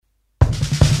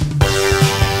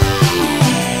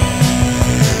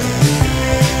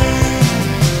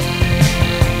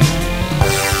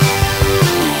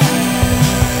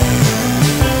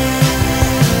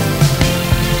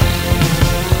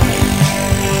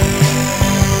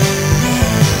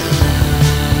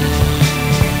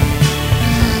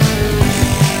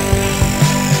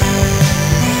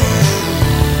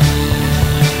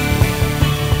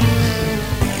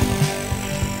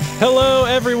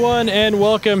everyone, and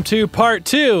welcome to part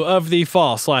 2 of the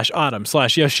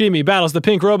Fall/Autumn/Yoshimi Battles the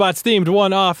Pink Robots themed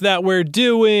one-off that we're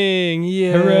doing.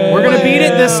 Yeah, we're gonna beat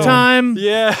it this time.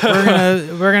 Yeah,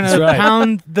 we're gonna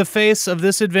pound the face of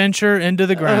this adventure into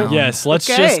the ground. Yes, let's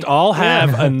just all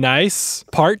have a nice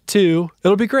part 2.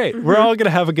 It'll be great. We're all gonna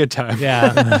have a good time.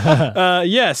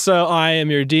 Yeah. So I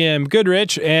am your DM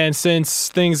Goodrich, and since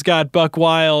things got buck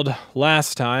wild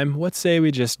last time, let's say we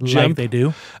just jump. Like they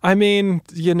do. I mean,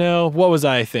 what was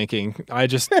I thinking? I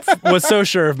just was so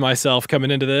sure of myself coming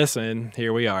into this, and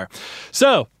here we are.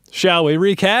 So, shall we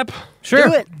recap? Sure.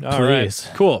 Do it. All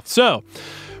right, cool. So,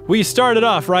 we started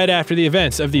off right after the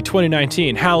events of the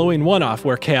 2019 Halloween one-off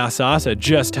where Chaos Sauce had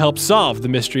just helped solve the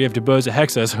mystery of Deboza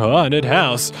Hexa's haunted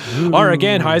house. Ara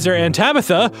Ganheiser and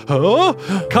Tabitha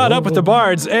caught up with the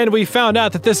bards, and we found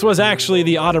out that this was actually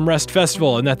the Autumn Rest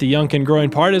Festival and that the Yunkin growing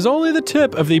part is only the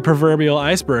tip of the proverbial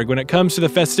iceberg when it comes to the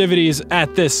festivities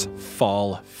at this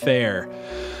fall fair.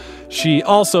 She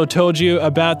also told you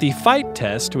about the fight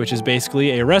test, which is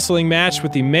basically a wrestling match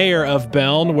with the mayor of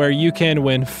Beln where you can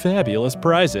win fabulous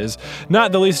prizes,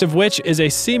 not the least of which is a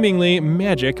seemingly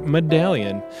magic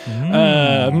medallion.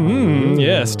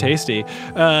 Yes, tasty.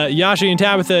 Yashi and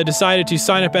Tabitha decided to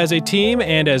sign up as a team,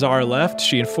 and as R left,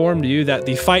 she informed you that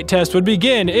the fight test would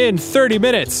begin in 30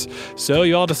 minutes. So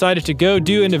you all decided to go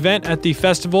do an event at the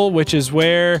festival, which is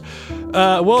where,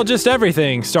 just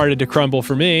everything started to crumble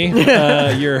for me.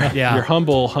 Your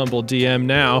humble DM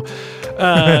now.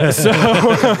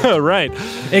 Right.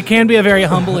 It can be a very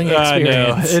humbling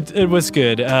experience. It was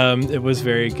good. It was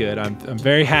very good. I'm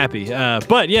very happy.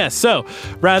 But yes, so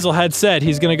Razzle had said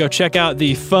he's going to go check out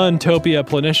the Funtopia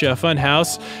Planitia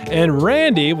Funhouse, and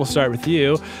Randy, we'll start with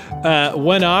you,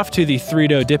 went off to the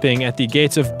Three-Dough Dipping at the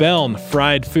Gates of Beln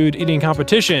fried food eating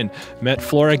competition, met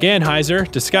Flora Ganheiser,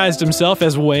 disguised himself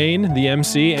as Wayne, the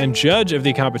MC and judge of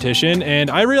the competition, and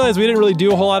I realized we didn't really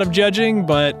do a whole lot of judging,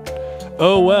 but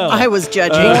oh well. I was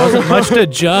judging. There wasn't much to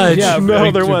judge. Yeah,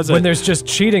 there wasn't. When there's just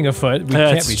cheating afoot, we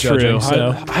can't be judging.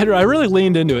 So. I really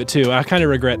leaned into it too. I kind of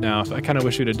regret now. I kind of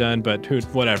wish we'd have done, but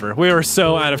whatever. We were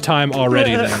so out of time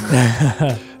already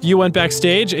then. You went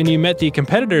backstage and you met the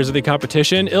competitors of the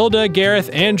competition, Ilda, Gareth,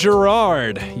 and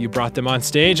Gerard. You brought them on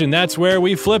stage, and that's where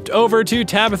we flipped over to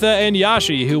Tabitha and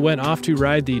Yashi, whu went off to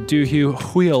ride the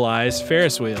Doohoo Wheel Eyes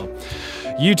Ferris wheel.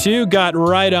 You two got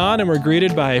right on and were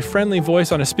greeted by a friendly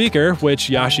voice on a speaker, which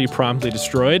Yashi promptly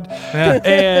destroyed.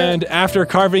 And after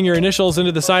carving your initials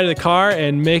into the side of the car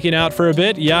and making out for a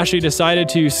bit, Yashi decided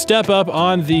to step up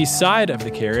on the side of the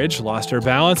carriage, lost her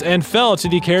balance, and fell to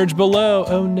the carriage below.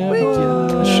 Oh no,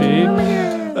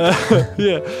 Yashi.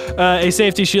 A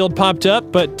safety shield popped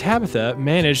up, but Tabitha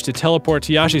managed to teleport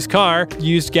to Yashi's car,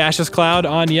 used Gaseous Cloud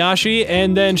on Yashi,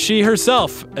 and then she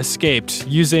herself escaped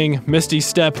using Misty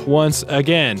Step once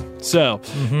again. So,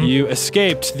 you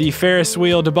escaped the Ferris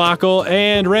wheel debacle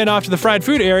and ran off to the fried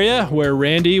food area where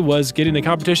Randy was getting the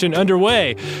competition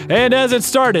underway. And as it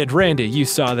started, Randy, you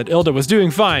saw that Ilda was doing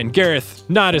fine, Gareth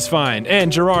not as fine,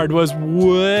 and Gerard was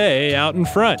way out in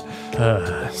front.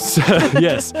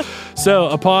 Yes. So,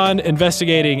 upon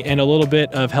investigating and a little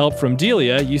bit of help from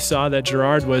Delia, you saw that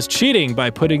Gerard was cheating by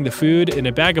putting the food in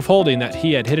a bag of holding that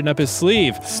he had hidden up his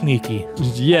sleeve. Sneaky.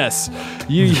 Yes.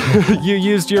 You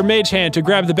used your mage hand to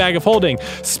grab the bag of holding,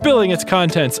 spilling its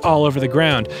contents all over the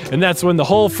ground. And that's when the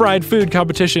whole fried food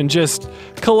competition just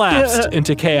collapsed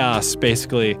into chaos,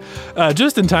 basically.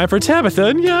 Just in time for Tabitha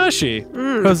and Yashi.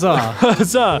 Huzzah.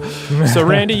 Huzzah. So,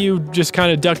 Randy, you just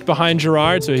kind of ducked behind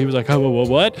Gerard, so he was like, oh,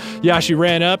 what? Yashi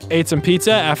ran up, ate some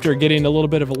pizza after getting a little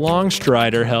bit of a long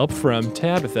strider help from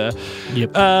Tabitha.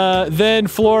 Yep. Then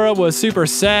Flora was super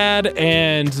sad,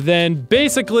 and then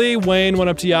basically Wayne went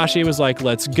up to Yashi, was like,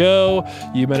 let's go.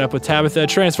 You met up with Tabitha,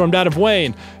 transformed out of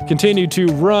Wayne, continued to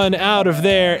run out of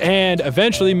there, and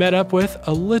eventually met up with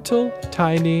a little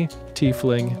tiny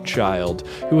tiefling child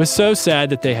who was so sad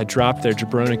that they had dropped their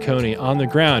Jabroni Coney on the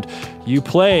ground. You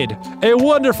played a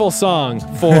wonderful song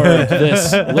for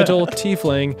this little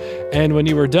tiefling, and when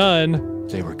you were done,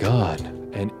 they were gone.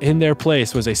 And in their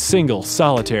place was a single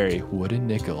solitary wooden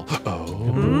nickel.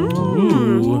 Ooh.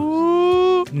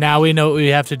 Now we know what we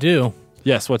have to do.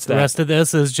 Yes, what's that? The rest of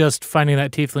this is just finding that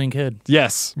tiefling kid.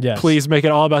 Yes. Please make it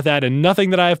all about that and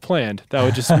nothing that I have planned. That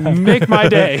would just make my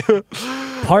day.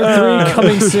 Part 3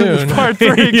 coming soon. Part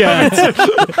 3 coming soon.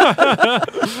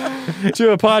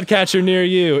 To a podcatcher near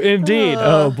you. Indeed.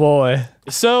 Oh, boy.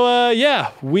 So,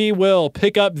 we will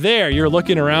pick up there. You're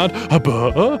looking around.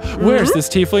 Where's this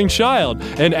tiefling child?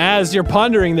 And as you're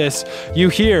pondering this, you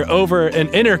hear over an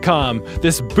intercom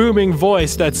this booming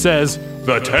voice that says,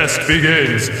 The test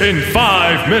begins in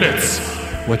 5 minutes.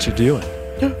 What you doing?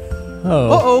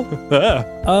 Oh.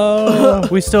 Uh-oh.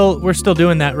 We're still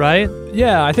doing that, right?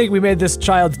 Yeah, I think we made this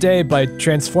child's day by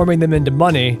transforming them into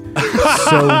money.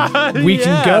 So we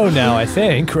can go now, I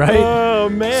think, right? Oh,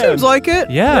 man. Seems like it.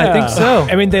 Yeah, I think so.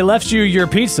 I mean, they left you your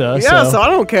pizza. Yeah, so I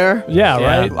don't care. Yeah,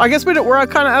 right? I guess we're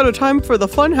kind of out of time for the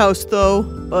fun house, though,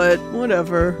 but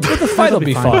whatever. But the fight will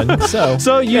be fun.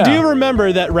 So you do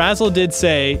remember that Razzle did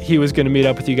say he was going to meet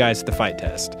up with you guys at the fight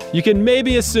test. You can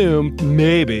maybe assume,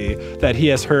 that he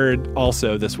has heard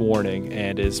also this warning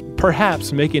and is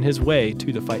perhaps making his way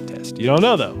to the fight test. You don't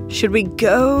know, though. Should we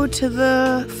go to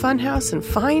the fun house and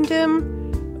find him?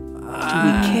 Do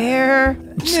we care?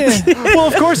 Well,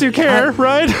 of course you care,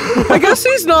 right? I guess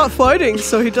he's not fighting,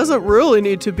 so he doesn't really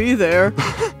need to be there.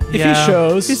 If he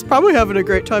shows. He's probably having a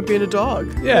great time being a dog.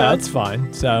 Yeah, that's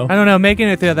fine. So I don't know. Making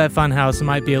it through that fun house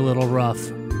might be a little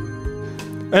rough.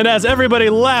 And as everybody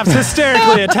laughs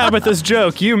hysterically at Tabitha's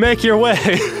joke, you make your way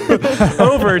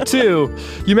over to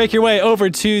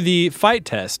the fight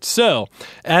test. So,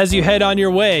 as you head on your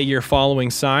way, you're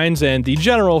following signs and the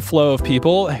general flow of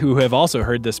people who have also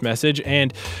heard this message,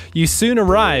 and you soon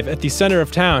arrive at the center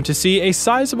of town to see a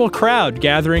sizable crowd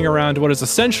gathering around what is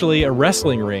essentially a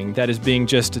wrestling ring that is being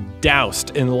just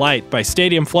doused in light by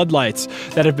stadium floodlights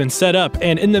that have been set up,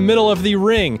 and in the middle of the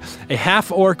ring, a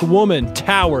half-orc woman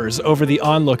towers over the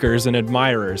onlookers and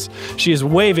admirers. She is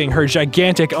waving her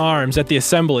gigantic arms at the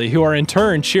assembly, who are in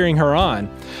turn cheering her on.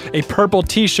 A purple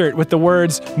t-shirt with the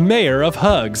words "Mayor of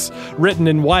Hugs" written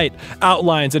in white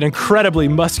outlines an incredibly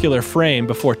muscular frame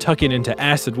before tucking into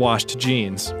acid-washed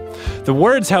jeans. The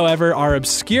words, however, are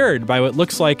obscured by what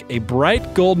looks like a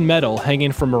bright gold medal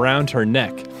hanging from around her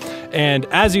neck. And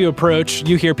as you approach,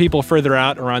 you hear people further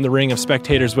out around the ring of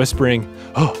spectators whispering,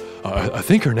 "Oh, I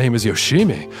think her name is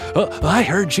Yoshimi. I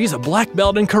heard she's a black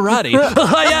belt in karate."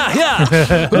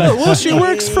 Yeah. Well, she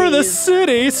works for the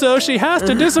city, so she has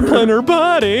to discipline her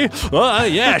body.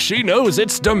 Yeah, she knows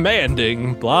it's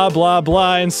demanding. Blah, blah,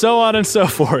 blah, and so on and so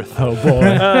forth. Oh,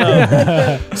 boy.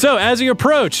 So as you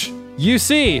approach, you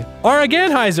see Ara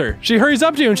Ganheiser. She hurries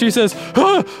up to you and she says,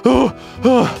 oh,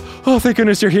 thank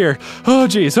goodness you're here. Oh,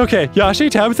 geez. Okay,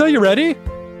 Yashi, Tabitha, you ready?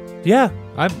 Yeah,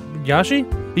 Yashi?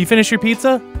 You finish your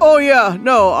pizza? Oh yeah,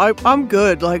 no, I'm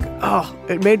good. Like,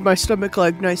 it made my stomach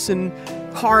like nice and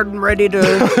hard and ready to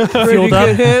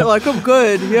get hit. Like, I'm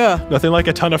good. Yeah. Nothing like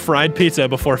a ton of fried pizza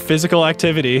before physical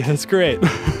activity. That's great.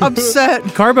 I'm set.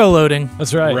 Carbo loading.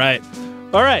 That's right. Right.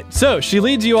 All right, so she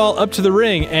leads you all up to the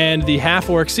ring, and the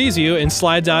half-orc sees you and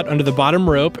slides out under the bottom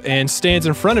rope and stands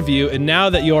in front of you, and now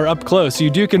that you're up close, you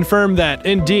do confirm that,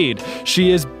 indeed,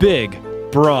 she is big,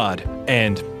 broad,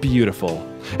 and beautiful.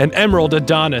 An emerald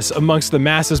Adonis amongst the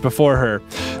masses before her.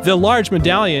 The large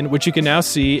medallion, which you can now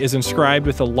see is inscribed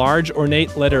with a large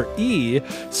ornate letter E,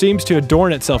 seems to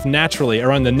adorn itself naturally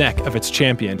around the neck of its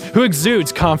champion, who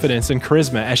exudes confidence and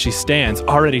charisma as she stands,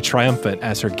 already triumphant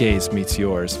as her gaze meets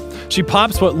yours. She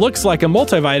pops what looks like a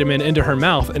multivitamin into her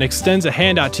mouth and extends a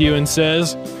hand out to you and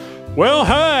says, "Well,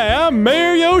 hi, I'm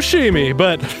Mayor Yoshimi,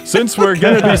 but since we're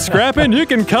gonna be scrapping, you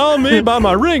can call me by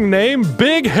my ring name,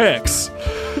 Big Hex.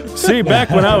 See, back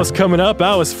when I was coming up,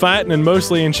 I was fighting in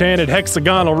mostly enchanted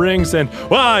hexagonal rings, and,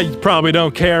 well, you probably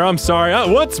don't care, I'm sorry.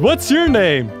 What's your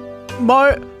name?"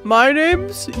 My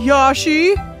name's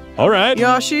Yashi. All right.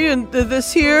 Yashi, and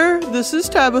this is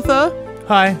Tabitha.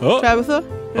 Hi. Oh, Tabitha.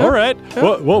 Yeah. all right.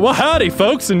 Yeah. Well, howdy,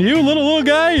 folks, and you, little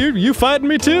guy, you fighting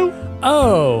me too?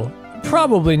 Oh,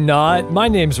 probably not. My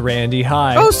name's Randy.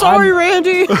 Hi. Oh, sorry,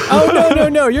 Randy. Oh,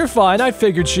 no, you're fine. I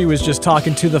figured she was just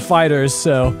talking to the fighters,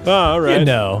 so. Oh, all right. You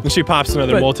know. And she pops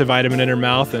another But- multivitamin in her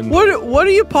mouth, and... What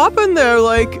are you popping there?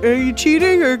 Like, are you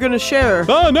cheating or gonna share?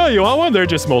 Oh, no, you want one? They're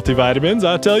just multivitamins,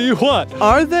 I'll tell you what.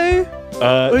 Are they?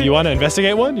 You want to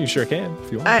investigate one? You sure can,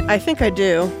 if you want. I think I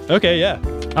do. Okay, yeah.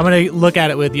 I'm going to look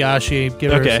at it with Yashi,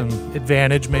 give Okay. her some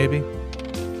advantage, maybe.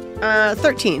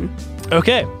 13.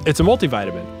 Okay, it's a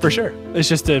multivitamin, for sure. It's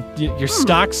just your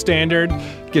stock standard,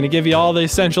 gonna give you all the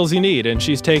essentials you need. And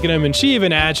she's taking them, and she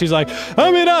even adds, she's like,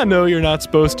 I know you're not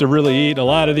supposed to really eat a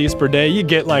lot of these per day. You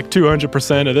get like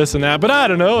 200% of this and that, but I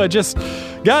don't know, I just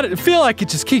feel like it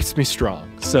just keeps me strong.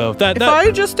 So If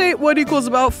I just ate what equals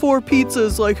about 4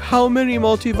 pizzas, like, how many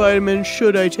multivitamins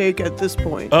should I take at this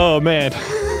point? Oh, man.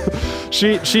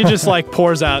 She just like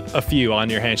pours out a few on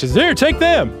your hand. She says, "Here, take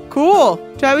them." Cool.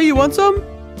 Tabby, you want some?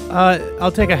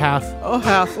 I'll take a half. Oh,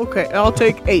 half. Okay, I'll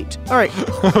take 8. All right.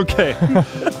 Okay.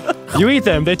 You eat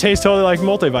them. They taste totally like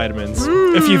multivitamins.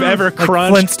 If you've ever Like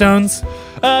crunched... Flintstones.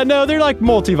 No, they're like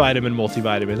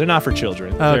multivitamin. They're not for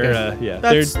children. Okay.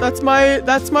 They're That's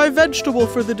my vegetable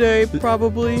for the day,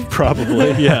 probably.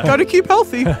 probably, yeah. Gotta keep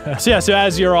healthy. So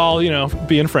as you're all,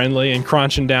 being friendly and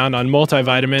crunching down on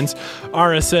multivitamins,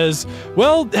 Ara says,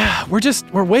 well,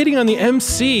 we're waiting on the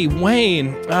MC,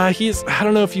 Wayne. I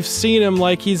don't know if you've seen him,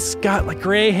 like he's got like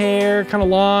gray hair, kind of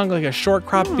long, like a short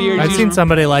cropped beard. I've seen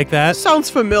somebody like that. Sounds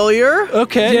familiar.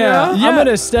 Okay. Yeah, I'm going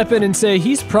to step in and say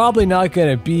he's probably not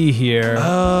going to be here.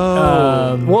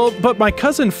 Well, but my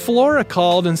cousin Flora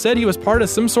called and said he was part of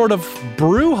some sort of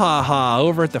brouhaha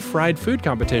over at the fried food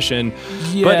competition.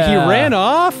 Yeah. But he ran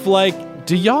off. Like,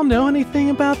 do y'all know anything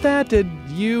about that?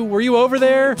 Were you over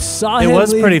there? Saw It him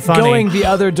was pretty funny. going the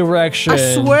other direction.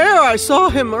 I swear I saw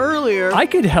him earlier. I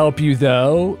could help you,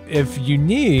 though, if you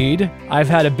need. I've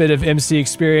had a bit of MC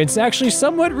experience, actually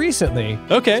somewhat recently,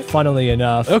 Okay. funnily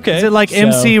enough. Okay. Is it like So-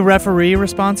 MC referee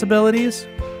responsibilities?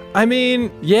 I mean,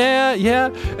 yeah.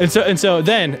 And so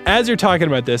then, as you're talking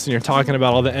about this and you're talking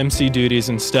about all the MC duties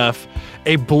and stuff,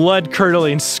 a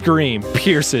blood-curdling scream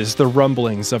pierces the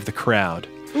rumblings of the crowd.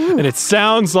 And it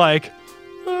sounds like...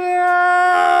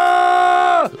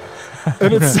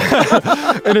 and it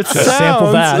sounds...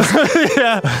 Sample that.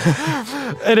 Yeah.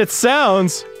 And it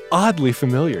sounds oddly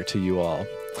familiar to you all.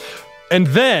 And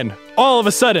then, all of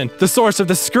a sudden, the source of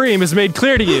the scream is made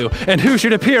clear to you, and who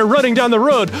should appear running down the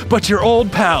road but your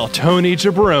old pal, Tony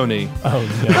Jabroni. Oh,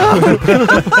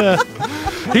 no.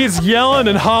 He's yelling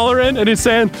and hollering, and he's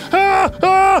saying,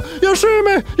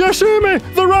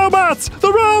 Yoshimi, the robots!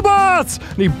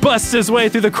 And he busts his way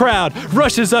through the crowd,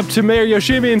 rushes up to Mayor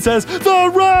Yoshimi and says,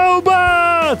 the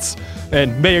robots!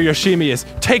 And Mayor Yoshimi is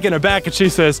taken aback, and she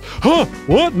says, huh,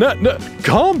 what? No,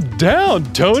 calm down,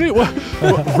 Tony. What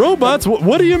robots?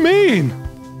 What do you mean?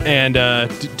 And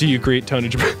do you greet Tony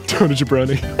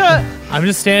Jabroni? I'm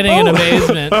just standing in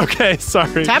amazement. Okay,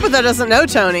 sorry. Tabitha doesn't know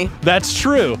Tony. That's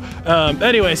true.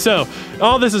 Anyway, so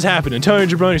all this is happening. Tony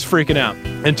Jabroni's freaking out.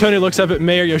 And Tony looks up at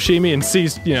Mayor Yoshimi and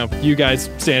sees, you guys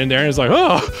standing there and is like,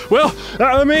 oh, well,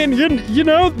 I mean, you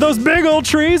know, those big old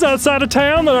trees outside of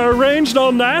town that are arranged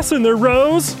all nice in their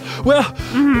rows? Well,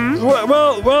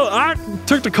 well, I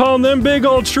took to calling them big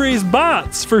old trees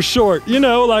bots for short,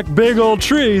 like big old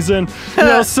trees. And,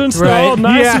 since they're all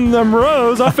nice in them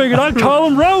rows, I figured I'd call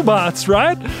them robots,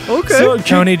 right? Okay. So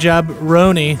Tony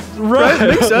Jabroni. Right,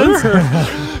 makes sense.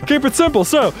 Keep it simple.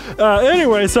 So,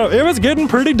 anyway, it was getting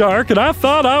pretty dark, and I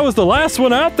thought I was the last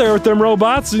one out there with them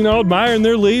robots, admiring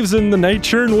their leaves and the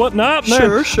nature and whatnot.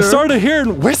 And Sure. I started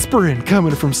hearing whispering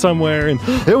coming from somewhere, and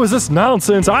it was this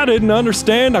nonsense I didn't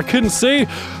understand. I couldn't see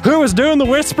who was doing the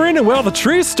whispering, and the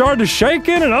trees started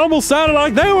shaking, and it almost sounded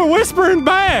like they were whispering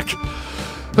back.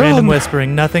 Random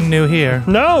whispering, nothing new here.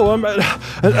 No, and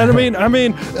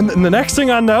the next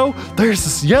thing I know, there's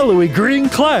this yellowy green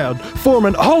cloud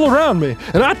forming all around me,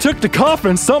 and I took to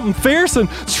coughing something fierce, and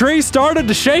trees started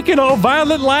to shaking all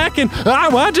violent-like, and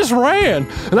I just ran,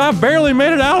 and I barely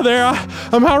made it out of there.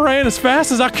 I ran as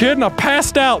fast as I could, and I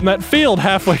passed out in that field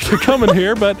halfway to coming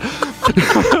here, but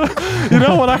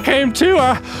when I came to,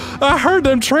 I heard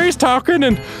them trees talking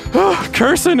and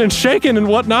cursing and shaking and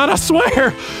whatnot, I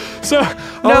swear. So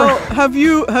Now, have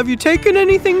you taken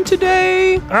anything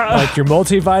today? Like your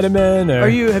multivitamin,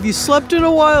 or Have you slept in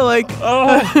a while? Like,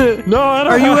 no, I don't.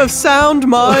 are you of sound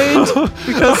mind?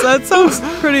 Because that sounds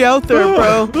pretty out there,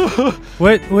 bro.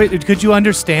 Wait, could you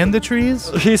understand the trees?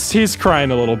 He's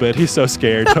crying a little bit. He's so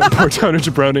scared. Poor Tony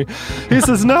Jabroni. He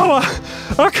says, "No,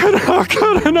 I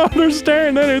couldn't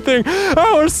understand anything.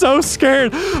 I was so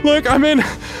scared. Look,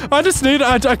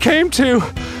 I came to."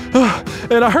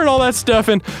 And I heard all that stuff,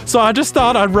 and so I just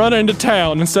thought I'd run into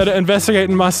town instead of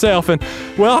investigating myself. And,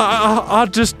 I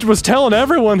just was telling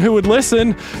everyone who would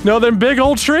listen, them big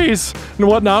old trees and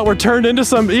whatnot were turned into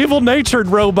some evil-natured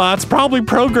robots, probably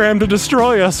programmed to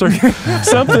destroy us or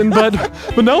something, but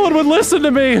no one would listen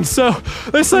to me. And so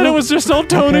they said it was just old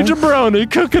Tony Jabroni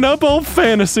cooking up old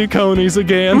fantasy conies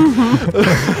again.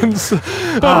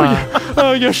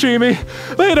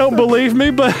 Yoshimi, they don't believe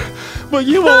me, but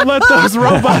you won't let those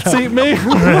robots eat me,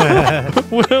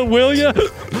 will you?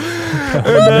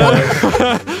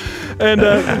 And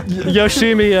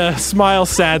Yoshimi smiles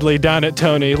sadly down at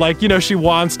Tony, like, she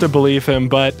wants to believe him,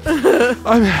 but,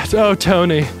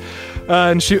 Tony.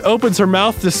 And she opens her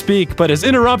mouth to speak, but is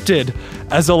interrupted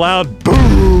as a loud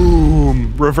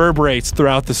boom reverberates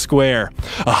throughout the square.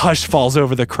 A hush falls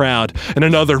over the crowd, and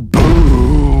another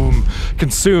boom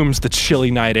consumes the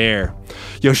chilly night air.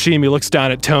 Yoshimi looks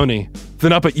down at Tony,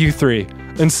 then up at you three,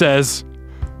 and says,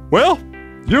 well,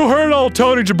 you heard old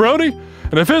Tony Jabroni,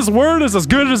 and if his word is as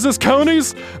good as this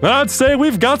Coney's, then I'd say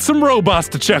we've got some robots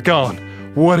to check on.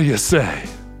 What do you say?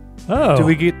 Oh. Do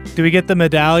we get the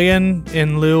medallion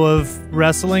in lieu of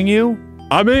wrestling you?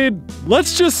 I mean,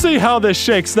 let's just see how this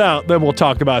shakes out, then we'll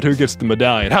talk about who gets the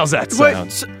medallion. How's that Wait,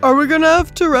 sound? are we gonna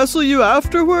have to wrestle you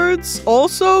afterwards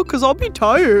also? Because I'll be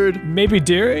tired. Maybe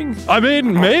during? I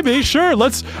mean, maybe, sure.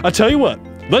 I'll tell you what.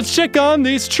 Let's check on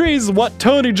these trees, what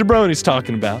Tony Jabroni's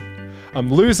talking about. I'm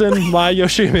losing my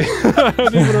Yoshimi. I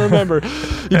don't even remember.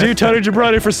 You do Tony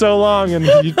Jabroni for so long and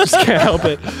you just can't help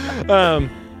it.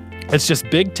 It's just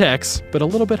big Tex, but a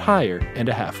little bit higher and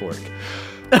a half orc.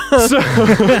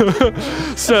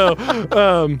 So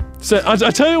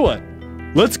I'll tell you what.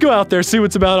 Let's go out there, see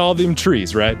what's about all them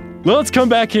trees, right? Well, let's come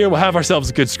back here. We'll have ourselves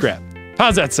a good scrap.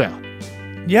 How's that sound?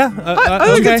 Yeah,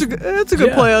 I think okay. it's a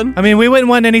good plan. I mean, we wouldn't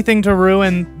want anything to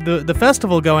ruin the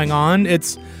festival going on.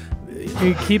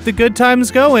 You keep the good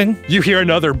times going. You hear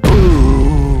another boom.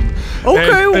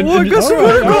 Okay, well, I guess we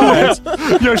better go.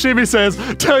 Yoshimi says,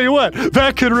 tell you what,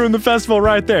 that could ruin the festival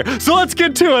right there. So let's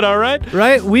get to it, all right?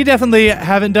 Right? We definitely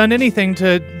haven't done anything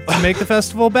to make the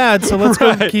festival bad, so let's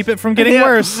go keep it from getting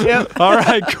worse. Yep. All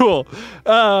right, cool.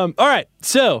 All right,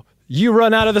 so you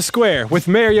run out of the square with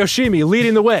Mayor Yoshimi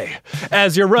leading the way.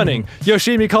 As you're running,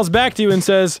 Yoshimi calls back to you and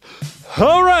says,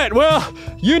 all right, well,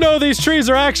 you know these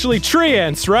trees are actually tree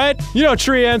ants, right? You know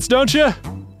tree ants, don't you?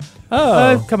 Oh.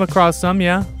 I've come across some,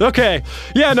 yeah. Okay.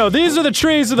 Yeah, no, these are the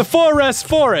trees of the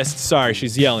forest. Sorry,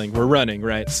 she's yelling. We're running,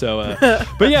 right? So,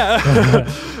 but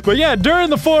yeah, during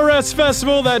the Forest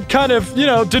Festival that kind of,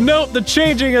 denote the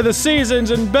changing of the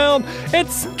seasons in Belle,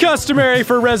 it's customary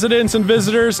for residents and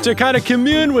visitors to kind of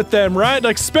commune with them, right?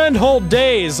 Like spend whole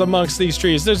days amongst these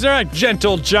trees. They're like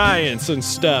gentle giants and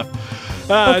stuff.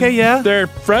 Okay, yeah. They're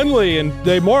friendly and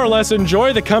they more or less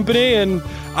enjoy the company and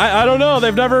I don't know.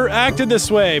 They've never acted this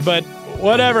way, but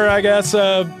whatever, I guess.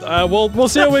 We'll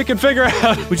see what we can figure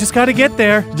out. We just got to get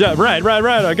there. Yeah, right.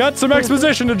 I got some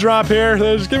exposition to drop here.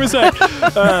 Just give me a sec.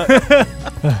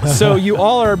 So you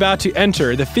all are about to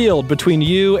enter the field between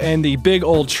you and the big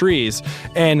old trees.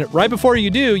 And right before you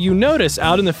do, you notice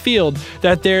out in the field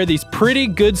that there are these pretty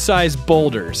good-sized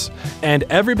boulders. And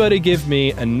everybody give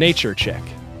me a nature check.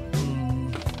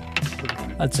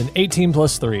 That's an 18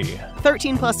 plus 3.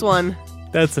 13 plus 1.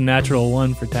 That's a natural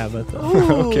one for Tabitha.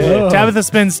 Okay. Tabitha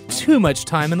spends too much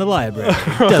time in the library.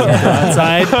 Doesn't go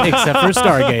outside except for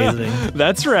stargazing.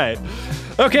 That's right.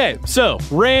 Okay, so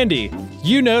Randy,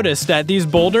 you notice that these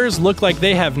boulders look like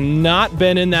they have not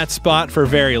been in that spot for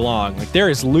very long. Like there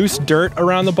is loose dirt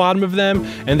around the bottom of them,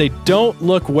 and they don't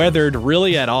look weathered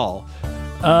really at all.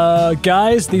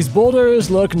 Guys, these boulders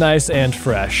look nice and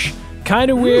fresh. Kind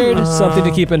of weird, something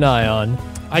to keep an eye on.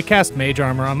 I cast mage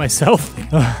armor on myself.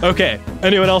 Okay,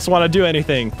 anyone else want to do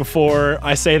anything before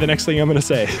I say the next thing I'm going to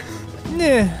say?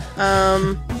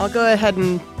 I'll go ahead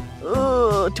and.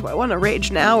 Do I want to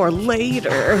rage now or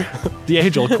later? The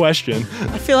age-old question.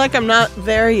 I feel like I'm not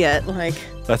there yet. Like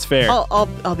That's fair.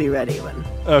 I'll be ready when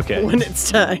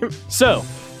it's time. So,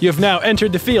 you have now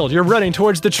entered the field. You're running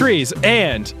towards the trees,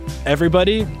 and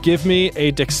everybody give me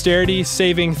a dexterity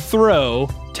saving throw.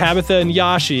 Tabitha and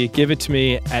Yashi, give it to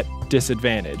me at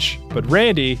disadvantage. But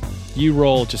Randy, you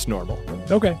roll just normal.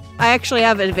 Okay. I actually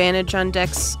have advantage on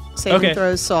dex saving Okay.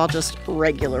 throws, so I'll just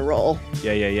regular roll.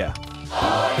 Yeah.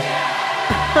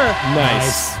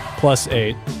 Nice. Plus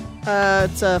 8.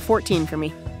 It's a 14 for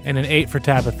me. And an 8 for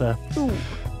Tabitha.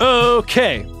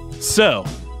 Okay, so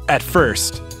at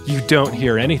first, you don't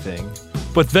hear anything.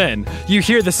 But then, you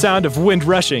hear the sound of wind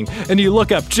rushing, and you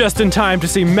look up just in time to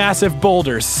see massive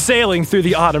boulders sailing through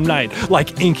the autumn night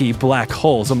like inky black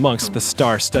holes amongst the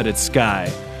star-studded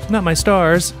sky. Not my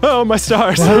stars. Oh, my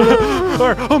stars.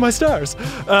 Oh, my stars.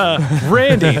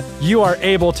 Randy, you are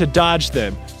able to dodge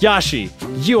them. Yashi,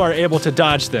 you are able to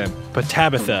dodge them. But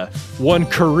Tabitha, one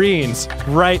careens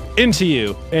right into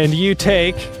you, and you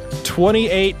take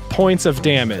 28 points of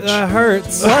damage. That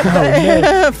hurts.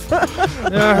 That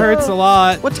hurts a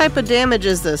lot. What type of damage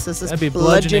is this? Is this That'd be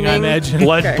bludgeoning, I imagine.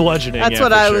 Bludgeoning. That's yeah,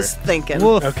 what for I sure. was thinking.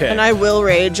 Woof. Okay. And I will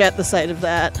rage at the sight of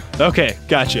that. Okay,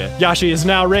 gotcha. Yashi is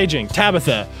now raging.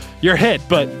 Tabitha, you're hit,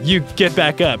 but you get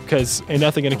back up because ain't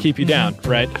nothing gonna keep you down,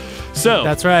 right? So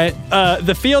That's right.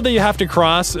 the field that you have to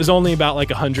cross is only about like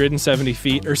 170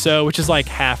 feet or so, which is like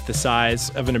half the size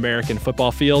of an American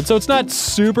football field. So it's not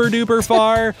super duper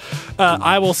far.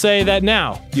 I will say that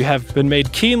now you have been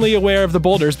made keenly aware of the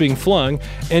boulders being flung,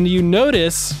 and you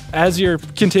notice as you're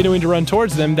continuing to run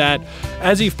towards them that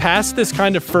as you've passed this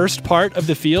kind of first part of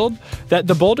the field, that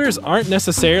the boulders aren't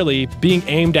necessarily being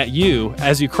aimed at you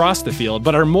as you cross the field,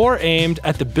 but are more more aimed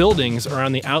at the buildings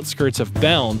around the outskirts of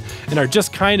Beln and are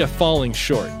just kind of falling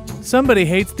short. Somebody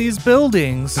hates these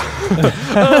buildings.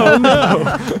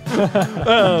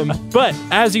 But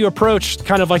as you approach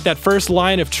kind of like that first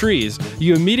line of trees,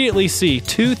 you immediately see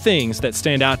two things that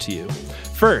stand out to you.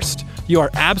 First, you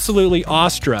are absolutely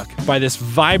awestruck by this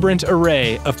vibrant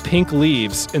array of pink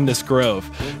leaves in this grove.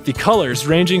 The colors,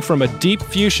 ranging from a deep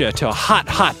fuchsia to a hot,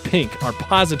 hot pink, are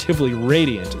positively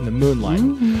radiant in the moonlight.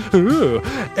 Ooh.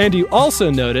 And you also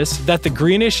notice that the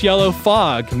greenish-yellow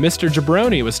fog Mr.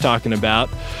 Jabroni was talking about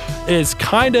is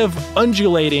kind of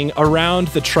undulating around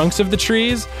the trunks of the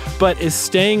trees, but is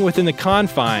staying within the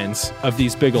confines of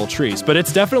these big old trees. But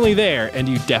it's definitely there, and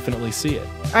you definitely see it.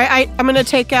 All right, I'm going to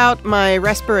take out my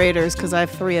respirators because I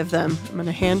have 3 of them. I'm going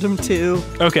to hand them to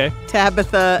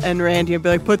Tabitha and Randy and be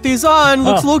like, put these on.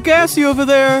 Looks a little gassy over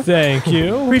there. Thank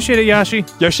you. Appreciate it, Yashi.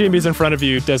 Yoshimi's in front of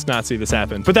you, does not see this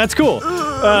happen, but that's cool.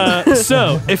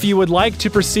 So, if you would like to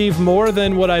perceive more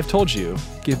than what I've told you,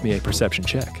 give me a perception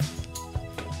check.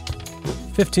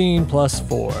 15 plus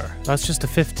 4. That's just a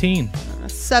 15.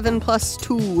 7 plus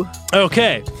 2.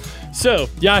 Okay, so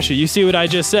Yashi, you see what I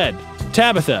just said.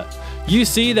 Tabitha, you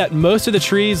see that most of the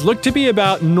trees look to be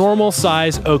about normal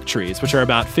size oak trees, which are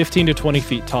about 15 to 20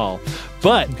 feet tall.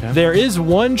 But there is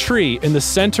one tree in the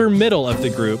center middle of the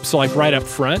group, so like right up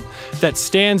front, that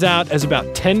stands out as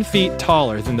about 10 feet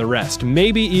taller than the rest,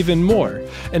 maybe even more,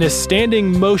 and is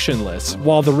standing motionless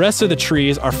while the rest of the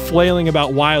trees are flailing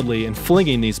about wildly and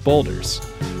flinging these boulders.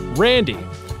 Randy,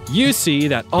 you see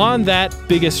that on that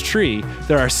biggest tree,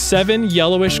 there are 7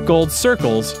 yellowish gold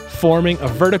circles forming a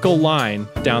vertical line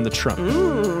down the trunk.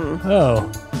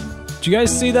 Oh. Do you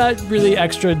guys see that really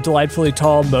extra delightfully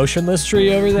tall motionless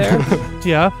tree over there?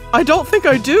 Yeah. I don't think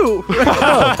I do. Here,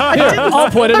 I'll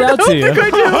point it out to you.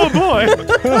 Oh boy!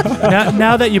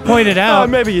 now that you point it out.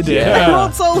 Maybe you did. I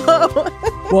rolled so low.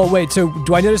 Well, wait, so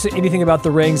do I notice anything about the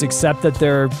rings except that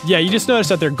they're... Yeah, you just noticed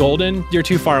that they're golden. You're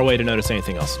too far away to notice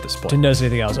anything else at this point. To notice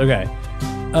anything else, okay.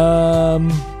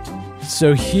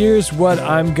 So here's what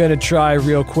I'm gonna try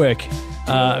real quick.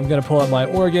 I'm gonna pull out my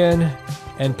organ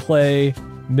and play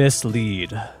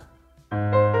Mislead.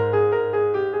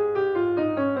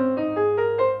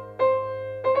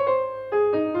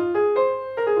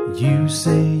 You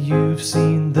say you've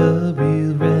seen the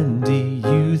real Randy.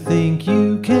 You think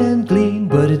you can glean,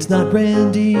 but it's not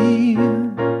Randy.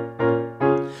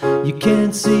 You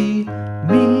can't see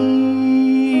me.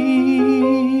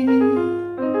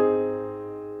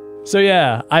 So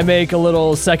yeah, I make a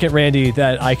little second Randy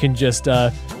that I can just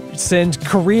send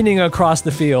careening across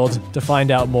the field to find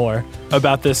out more.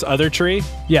 About this other tree?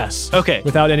 Yes. Okay.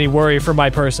 Without any worry for my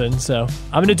person, so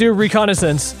I'm gonna do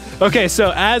reconnaissance. Okay,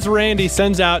 so as Randy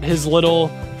sends out his little,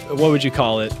 what would you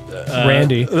call it?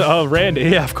 Randy. Oh, Randy,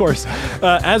 yeah, of course.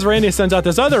 As Randy sends out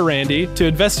this other Randy to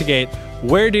investigate,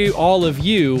 where do all of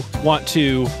you want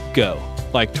to go?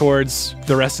 Like towards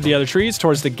the rest of the other trees,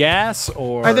 towards the gas,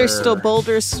 or... Are there still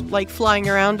boulders, like, flying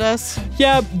around us?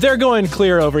 Yeah, they're going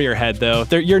clear over your head, though.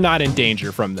 You're not in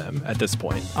danger from them at this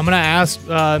point. I'm gonna ask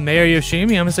Mayor Yoshimi.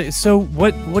 I'm gonna say, so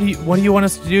what do you want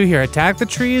us to do here? Attack the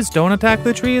trees? Don't attack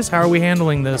the trees? How are we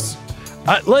handling this?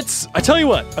 I tell you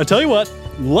what.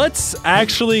 Let's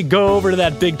actually go over to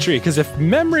that big tree, because if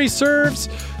memory serves,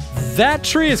 that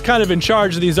tree is kind of in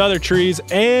charge of these other trees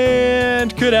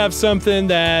and could have something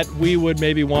that we would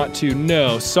maybe want to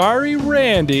know. Sorry,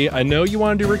 Randy. I know you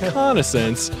want to do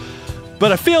reconnaissance,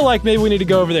 but I feel like maybe we need to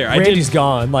go over there. Randy's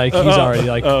gone. Like, he's already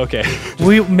like... Oh, okay.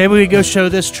 Maybe we go show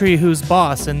this tree who's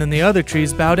boss, and then the other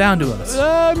trees bow down to us.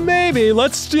 Maybe.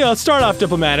 Let's start off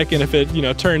diplomatic, and if it,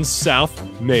 turns south,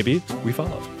 maybe we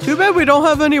follow. Too bad we don't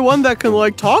have anyone that can,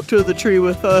 like, talk to the tree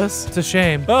with us. It's a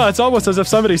shame. Oh, it's almost as if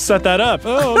somebody set that up.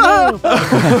 Oh, no.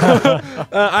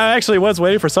 I actually was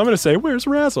waiting for someone to say, where's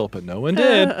Razzle? But no one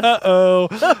did. Uh-oh.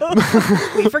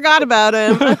 We forgot about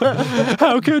him.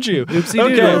 How could you? Oopsie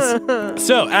doodles. Okay.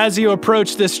 So, as you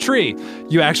approach this tree,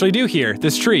 you actually do hear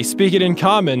this tree speaking in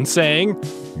common, saying,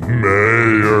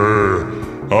 Mayor,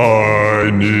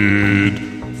 I need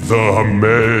the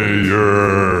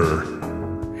mayor.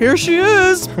 Here she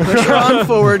is. Push her on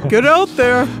forward. Get out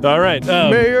there, all right.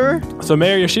 Mayor. So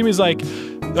Mayor Yoshimi's like,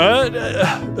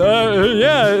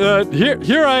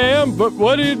 here I am, but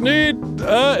what do you need?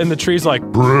 And the tree's like,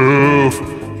 Proof,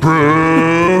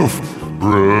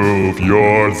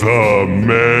 you're the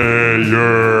mayor.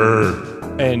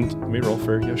 and let me roll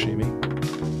for Yoshimi,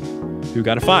 who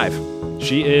got a 5.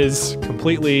 She is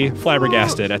completely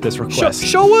flabbergasted at this request.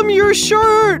 Show him your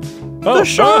shirt. The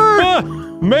shirt.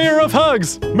 Mayor of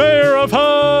Hugs! Mayor of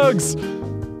Hugs!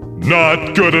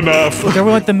 Not good enough. They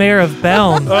were like the mayor of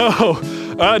Belm. Oh,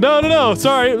 No.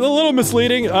 Sorry, a little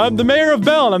misleading. I'm the mayor of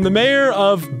Beln. I'm the mayor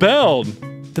of Beln.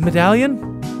 The medallion?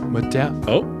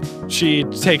 She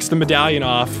takes the medallion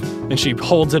off and she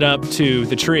holds it up to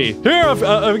the tree. Here,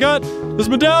 I've got this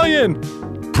medallion.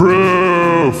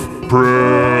 Proof!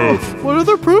 What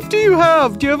other proof do you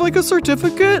have? Do you have like a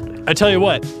certificate? I tell you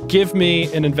what, give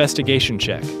me an investigation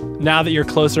check. Now that you're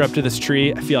closer up to this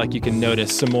tree, I feel like you can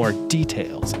notice some more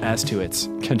details as to its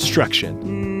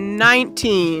construction.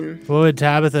 19. What would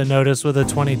Tabitha notice with a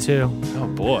 22? Oh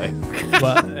boy.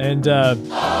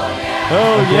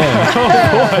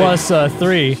 Plus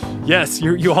 3. Yes,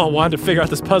 you all wanted to figure out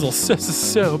this puzzle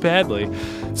so badly.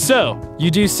 So,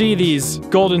 you do see these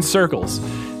golden circles.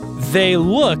 They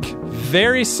look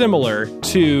very similar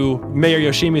to Mayor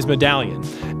Yoshimi's medallion.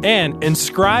 And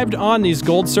inscribed on these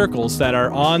gold circles that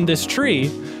are on this tree,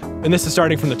 and this is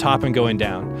starting from the top and going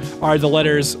down, are the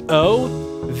letters O,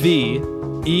 V,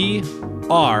 E,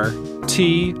 R,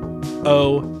 T,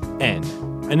 O, N.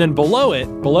 And then below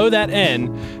that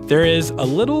N, there is a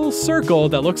little circle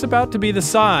that looks about to be the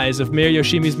size of Mayor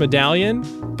Yoshimi's medallion,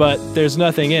 but there's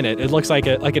nothing in it. It looks like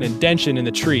an indention in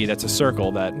the tree that's a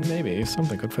circle that maybe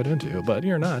something could fit into, but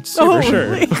you're not super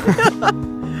sure.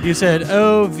 You said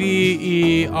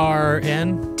OVERN?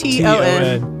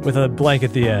 TON. With a blank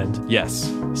at the end.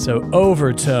 Yes. So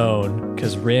overtone,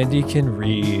 because Randy can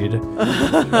read.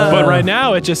 But right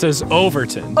now it just says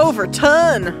Overton.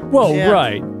 Overton. Well, Yeah.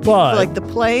 right, but Like the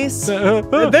place.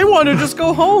 They want to just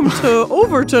go home to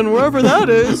Overton, wherever that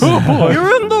is.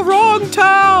 You're in the wrong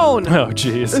town. Oh,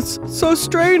 jeez. It's so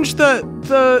strange that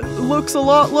looks a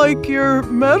lot like your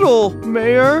medal,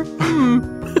 Mayor.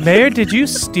 Mayor, did you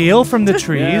steal from the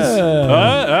trees?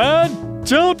 I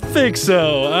don't think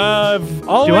so.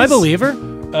 Do I believe her?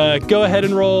 Go ahead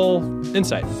and roll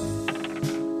insight.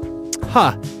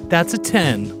 That's a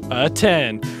 10. A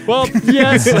 10. Well,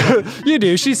 yes, you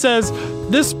do. She says,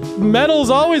 this medal's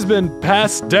always been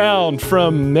passed down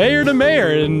from mayor to mayor,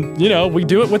 and, we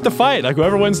do it with the fight. Like,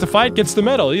 whoever wins the fight gets the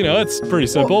medal. It's pretty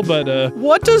simple, but...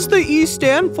 What does the E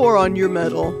stand for on your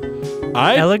medal?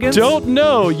 I Elegance? don't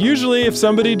know. Usually if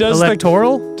somebody does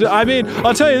Electoral?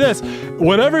 I'll tell you this.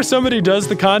 Whenever somebody does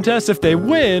the contest, if they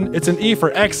win, it's an E for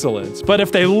excellence. But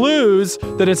if they lose,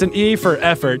 then it's an E for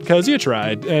effort, because you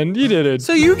tried, and you did it.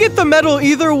 So you get the medal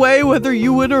either way, whether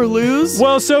you win or lose?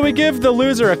 Well, so we give the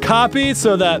loser a copy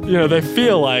so that, they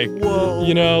feel like, Whoa.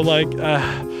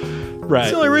 Right.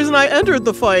 That's the only reason I entered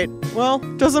the fight. Well,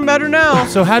 doesn't matter now.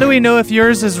 So how do we know if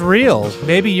yours is real?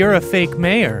 Maybe you're a fake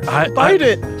mayor. Bite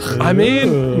it. I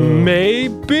mean,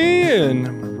 maybe,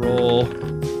 and roll.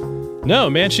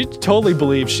 No, man, she totally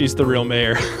believes she's the real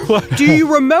mayor. Do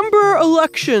you remember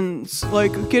elections,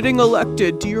 like getting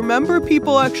elected? Do you remember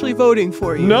people actually voting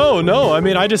for you? No. I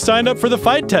mean, I just signed up for the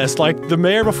fight test like the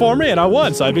mayor before me, and I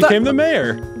won, so I became the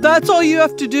mayor. That's all you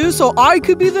have to do, so I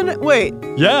could be the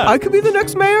Yeah. I could be the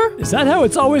next mayor? is that how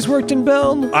it's always worked in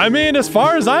Beln? I mean, as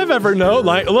far as I've ever known,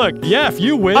 look, if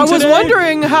you win I was today-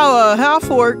 wondering how a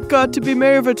half-orc got to be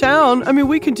mayor of a town. I mean,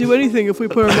 we can do anything if we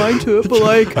put our mind to it, but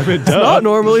it's not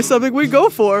normally something we go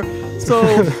for. So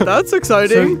that's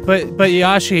exciting. But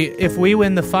Yashi, if we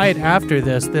win the fight after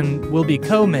this, then we'll be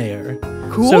co-mayor.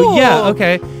 Cool. So yeah,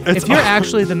 okay. If you're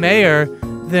actually the mayor,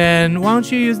 then why don't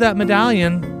you use that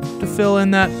medallion to fill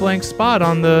in that blank spot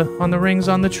on the rings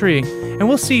on the tree, and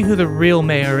we'll see who the real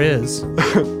mayor is.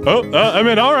 all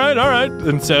right.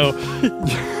 And so,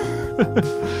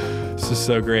 this is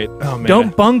so great. Oh man.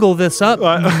 Don't bungle this up,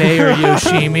 Mayor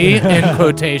Yoshimi, in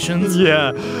quotations.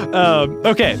 Yeah.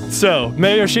 Okay, so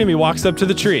Mayor Yoshimi walks up to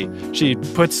the tree. She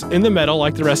puts in the medal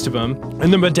like the rest of them,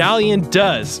 and the medallion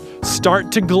does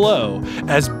start to glow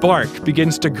as bark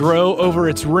begins to grow over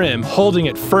its rim, holding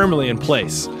it firmly in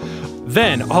place.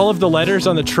 Then, all of the letters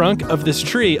on the trunk of this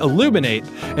tree illuminate,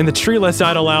 and the tree lets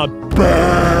out a loud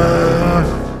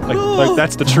 "Burr." Like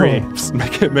that's the tree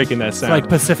making that sound. Like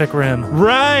Pacific Rim.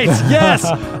 Right, yes.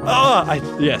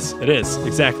 Yes, it is,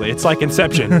 exactly. It's like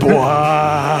Inception.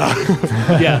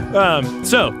 Yeah.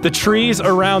 So, the trees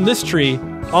around this tree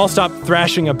all stop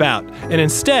thrashing about, and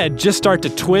instead just start to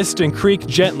twist and creak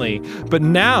gently. But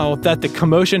now that the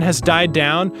commotion has died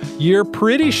down, you're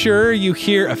pretty sure you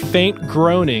hear a faint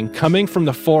groaning coming from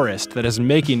the forest that is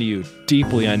making you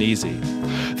deeply uneasy.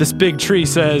 This big tree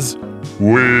says,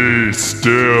 We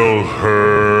still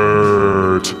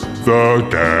hurt the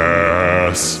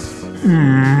gas.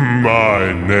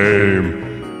 My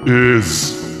name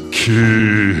is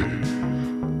Key.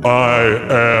 I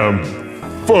am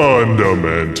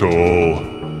fundamental.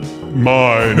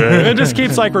 My name. It just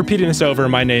keeps like repeating this over.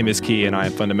 My name is Key and I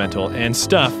am fundamental and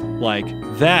stuff like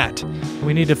that.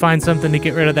 We need to find something to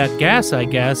get rid of that gas, I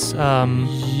guess.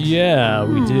 Yeah,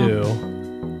 we do.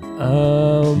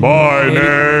 My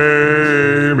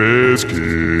name is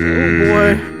Key.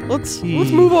 Boy, let's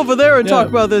move over there and talk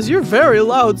about this. You're very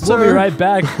loud, sir. We'll be right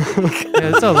back.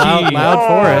 Yeah, it's a loud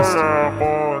forest.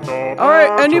 All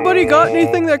right, anybody got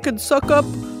anything that could suck up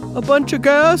a bunch of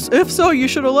gas? If so, you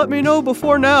should have let me know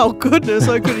before now. Goodness,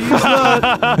 I could have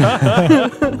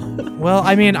used that. Well,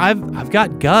 I mean, I've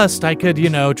got gust. I could,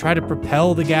 try to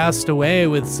propel the gas away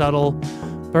with subtle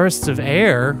bursts of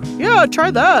air. Yeah,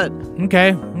 try that.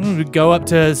 Okay, we'd go up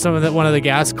to one of the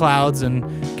gas clouds and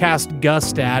cast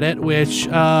gust at it, which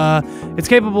it's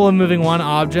capable of moving one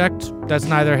object that's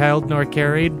neither held nor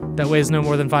carried that weighs no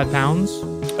more than 5 pounds.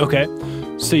 Okay.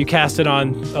 So you cast it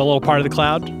on a little part of the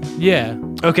cloud? Yeah.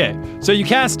 Okay, so you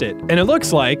cast it, and it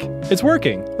looks like it's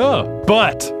working. Oh,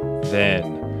 but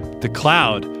then the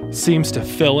cloud seems to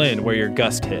fill in where your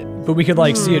gust hit. But we could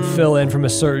see it fill in from a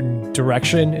certain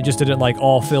direction. It just didn't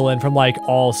all fill in from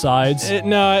all sides. It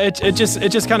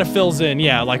just kind of fills in,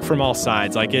 from all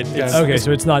sides. Okay,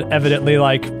 so it's not evidently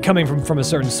coming from a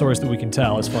certain source that we can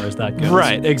tell as far as that goes.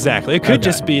 Right, exactly. It could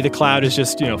just be the cloud is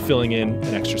just filling in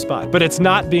an extra spot, but it's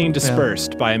not being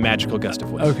dispersed by a magical gust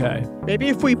of wind. Okay, maybe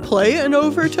if we play an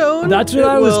overtone, that's what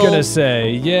I was gonna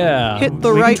say. Yeah, hit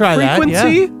the right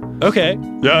frequency. That, Okay.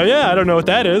 Yeah. I don't know what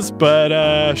that is,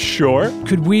 but sure.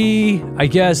 Could we, I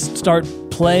guess, start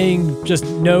playing just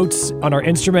notes on our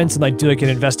instruments and do an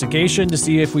investigation to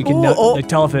see if we can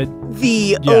tell if it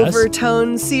the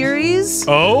overtone series?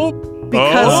 Oh,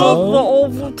 because of the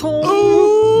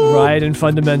overtone. Right, and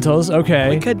fundamentals. Okay,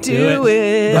 we could do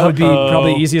it. That would be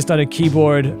probably easiest on a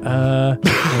keyboard. Hold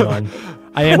on.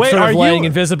 I am sort of laying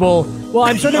invisible. Well,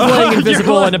 I'm sort of laying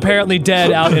invisible and apparently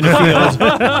dead out in a field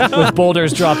with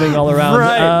boulders dropping all around.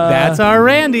 Right. That's our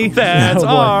Randy. That's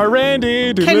our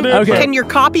Randy. Can your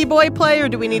copy boy play, or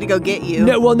do we need to go get you?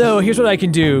 No. Here's what I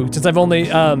can do. Since I've only,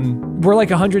 we're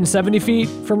 170 feet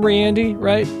from Randy,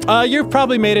 right? You've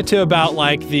probably made it to about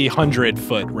the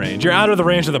 100-foot range. You're out of the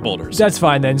range of the boulders. That's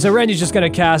fine then. So Randy's just gonna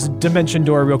cast Dimension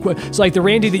Door real quick. So the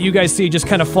Randy that you guys see just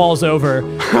kind of falls over,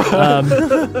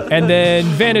 and then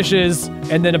vanishes,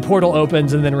 and then a portal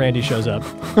opens, and then Randy shows up.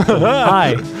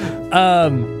 Hi.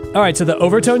 All right, so the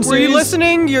overtone series. Were you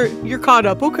listening? You're caught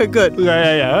up. Okay, good.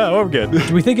 Yeah. We're good.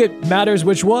 Do we think it matters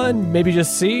which one? Maybe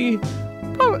just C?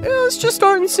 Oh, yeah, let's just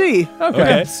start and see.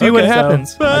 Okay. See what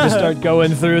happens. So I just start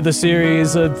going through the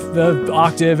series of the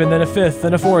octave, and then a fifth,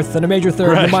 and a fourth, and a major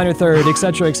third, and a minor third,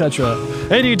 etc., etc.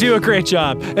 And you do a great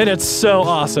job, and it's so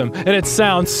awesome, and it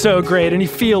sounds so great, and you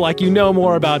feel like you know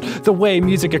more about the way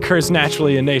music occurs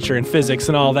naturally in nature and physics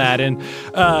and all that, and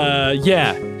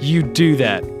you do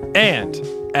that. And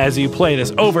as you play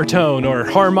this overtone or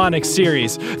harmonic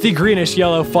series, the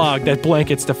greenish-yellow fog that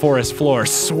blankets the forest floor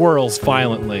swirls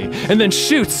violently and then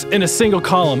shoots in a single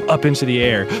column up into the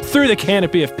air, through the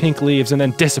canopy of pink leaves, and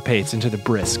then dissipates into the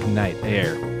brisk night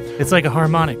air. It's like a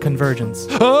harmonic convergence.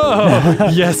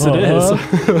 Oh, yes it is.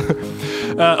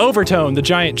 Overtone, the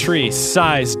giant tree,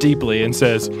 sighs deeply and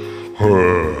says,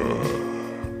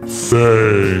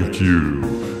 Thank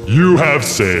you. You have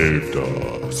saved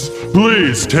us.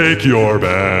 Please take your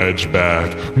badge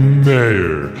back,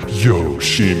 Mayor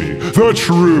Yoshimi, the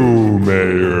true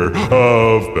mayor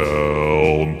of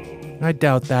Belm. I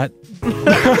doubt that.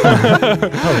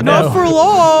 Not for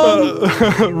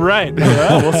long. Right.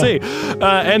 Yeah, we'll see.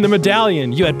 And the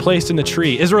medallion you had placed in the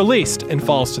tree is released and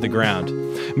falls to the ground.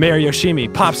 Mayor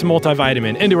Yoshimi pops a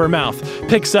multivitamin into her mouth,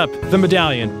 picks up the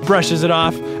medallion, brushes it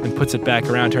off, and puts it back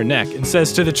around her neck and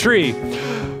says to the tree,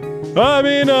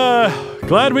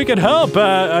 glad we could help.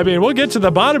 We'll get to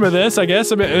the bottom of this, I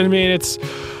guess. It's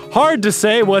hard to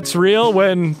say what's real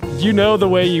when you know the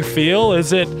way you feel.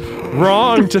 Is it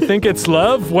wrong to think it's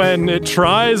love when it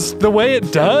tries the way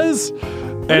it does?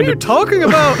 What are you talking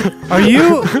about? Are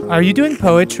you doing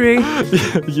poetry?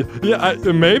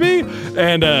 Maybe.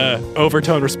 And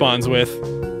Overtone responds with,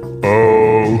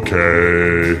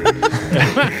 Okay.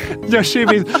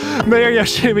 Mayor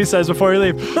Yoshimi says before you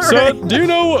leave, so do you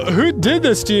know who did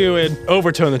this to you? And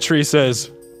Overtone the tree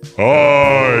says,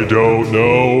 I don't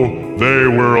know. They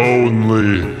were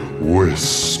only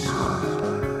whispers.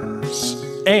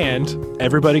 And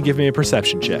everybody give me a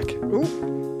perception check.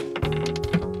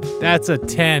 That's a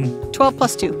 10. 12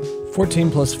 plus 2.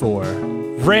 14 plus 4.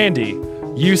 Randy,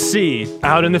 you see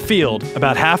out in the field,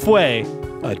 about halfway,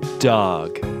 a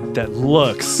dog that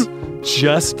looks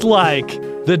just like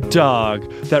the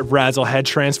dog that Razzle had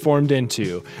transformed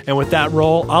into. And with that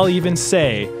roll, I'll even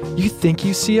say you think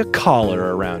you see a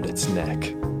collar around its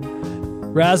neck.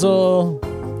 Razzle,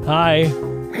 hi.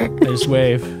 I just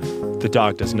wave. The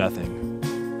dog does nothing.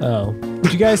 Oh.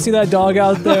 Did you guys see that dog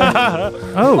out there?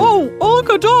 Oh, look,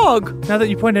 a dog. Now that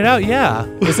you point it out, yeah.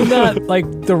 Isn't that like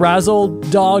the Razzle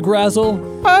dog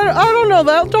Razzle? I don't know.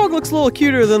 That dog looks a little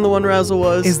cuter than the one Razzle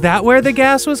was. Is that where the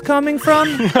gas was coming from?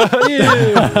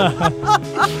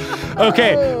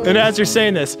 Okay, and as you're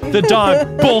saying this, the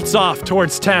dog bolts off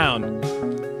towards town.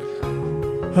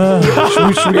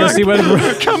 Should we go see what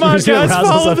Come on, guys,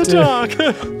 follow the dog.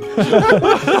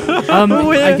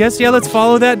 I guess, yeah, let's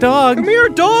follow that dog. Come here,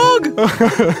 dog.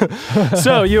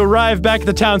 So you arrive back at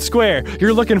the town square.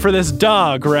 You're looking for this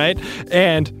dog, right?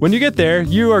 And when you get there,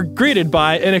 you are greeted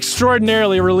by an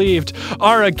extraordinarily relieved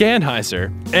Ara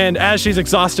Ganheiser. And as she's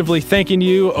exhaustively thanking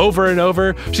you over and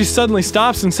over, she suddenly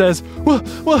stops and says, well,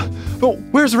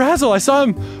 where's Razzle? I saw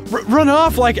him run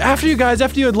off like after you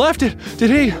had left. Did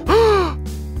he?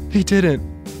 He didn't.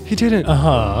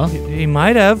 Uh-huh. He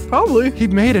might have. Probably. He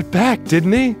made it back,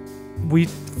 didn't he? We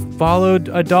followed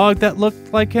a dog that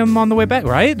looked like him on the way back,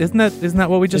 right? Isn't that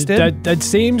what we just did? That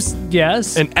seems,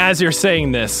 yes. And as you're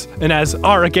saying this, and as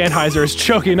Ara Ganheiser is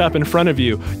choking up in front of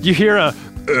you, you hear a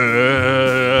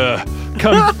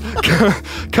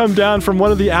come down from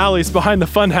one of the alleys behind the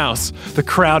funhouse. The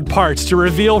crowd parts to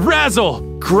reveal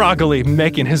Razzle, groggily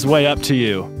making his way up to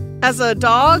you. As a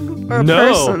dog or a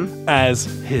person? As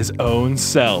his own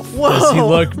self. Whoa. Does he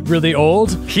look really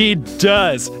old? He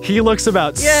does. He looks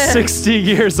about Yes. 60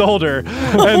 years older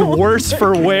and worse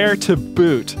for wear to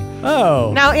boot.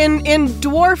 Oh. Now, in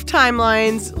dwarf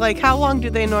timelines, like, how long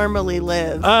do they normally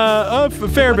live? A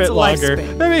fair bit What's the longer.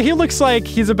 lifespan? I mean, he looks like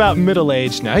he's about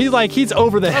middle-aged now. He's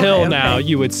over the hill okay. now,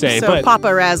 you would say. So but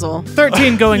Papa Razzle.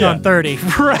 13 going on 30.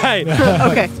 right.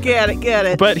 Okay, get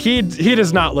it. But he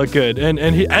does not look good. And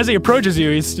he, as he approaches you,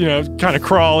 he's, kind of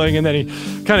crawling, and then he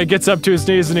kind of gets up to his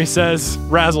knees and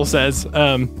Razzle says,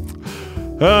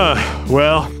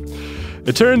 well,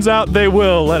 it turns out they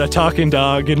will let a talking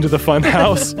dog into the fun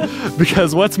house,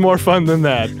 because what's more fun than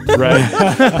that, right?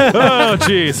 Oh,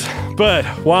 geez. But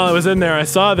while I was in there, I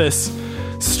saw this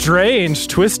strange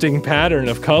twisting pattern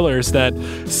of colors that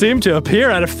seemed to appear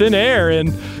out of thin air, and,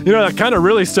 that kind of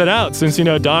really stood out since,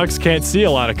 dogs can't see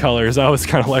a lot of colors. I was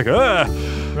kind of like, ugh.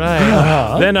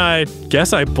 Right. Then I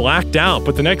guess I blacked out,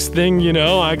 but the next thing you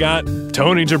know, I got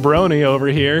Tony Jabroni over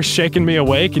here shaking me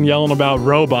awake and yelling about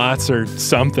robots or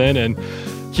something, and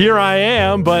here I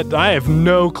am, but I have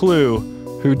no clue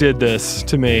who did this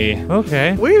to me.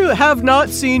 Okay. We have not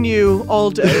seen you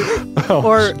all day.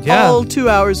 Or yeah. all 2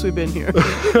 hours we've been here.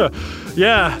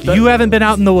 Yeah. You haven't been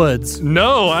out in the woods.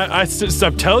 No, I'm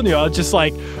telling you, I just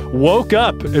woke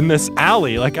up in this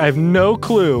alley. I have no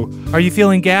clue. Are you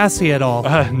feeling gassy at all?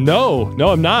 No,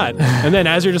 I'm not. And then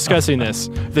as you're discussing this,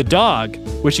 the dog,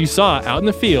 which you saw out in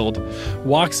the field,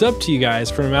 walks up to you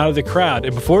guys from out of the crowd,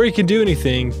 and before he can do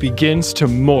anything, begins to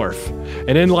morph.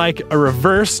 And in a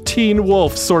reverse Teen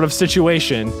Wolf sort of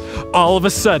situation, all of a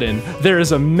sudden, there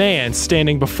is a man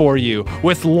standing before you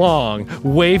with long,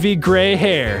 wavy gray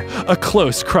hair, a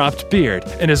close-cropped beard,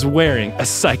 and is wearing a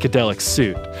psychedelic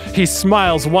suit. He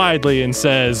smiles widely and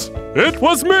says, "It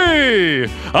was me!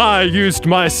 I used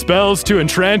my spells to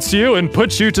entrance you and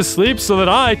put you to sleep so that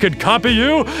I could copy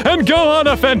you and go on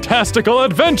a fantastical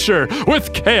adventure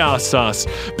with Chaos Sauce.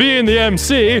 Being the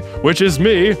MC, which is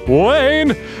me,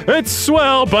 Wayne, it's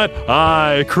swell, but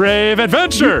I crave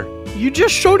adventure." You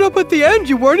just showed up at the end.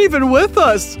 You weren't even with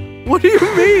us. What do you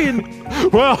mean?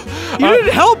 Well, You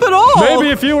didn't help at all. maybe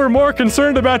if you were more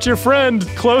concerned about your friend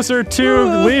closer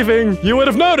to leaving, you would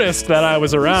have noticed that I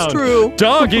was around. It's true.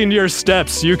 Dogging your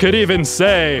steps, you could even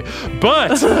say.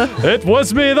 But it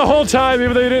was me the whole time,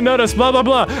 even though you didn't notice, blah, blah,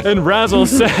 blah. And Razzle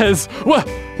says,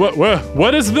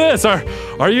 what is this?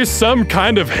 Are you some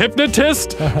kind of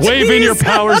hypnotist? Waving your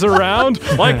powers around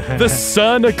like the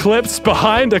sun eclipse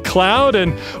behind a cloud?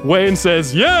 And Wayne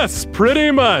says, yes,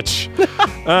 pretty much.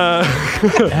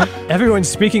 Everyone's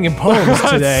speaking in poems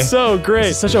today. That's so great.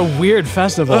 It's such a weird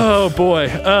festival. Oh boy.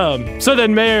 So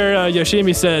then Mayor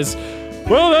Yoshimi says,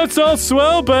 well, that's all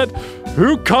swell, but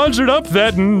who conjured up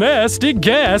that nasty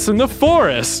gas in the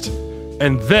forest?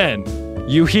 And then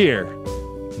you hear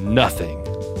nothing.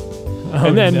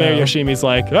 And then Mayor Yoshimi's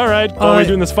like, all right, are we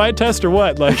doing this fight test or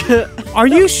what? Are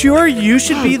you sure you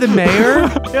should be the mayor?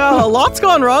 Yeah, a lot's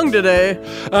gone wrong today.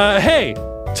 Hey,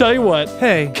 tell you what.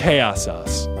 Hey. Chaos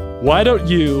Sauce. Why don't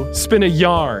you spin a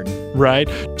yarn, right?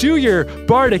 Do your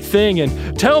bardic thing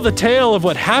and tell the tale of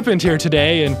what happened here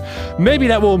today, and maybe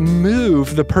that will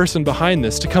move the person behind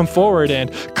this to come forward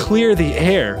and clear the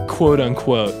air, quote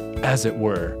unquote, as it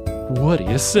were. What do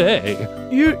you say?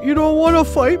 You don't want to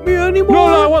fight me anymore?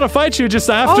 No, I want to fight you just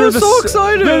after I'm so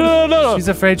excited. No. She's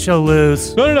afraid she'll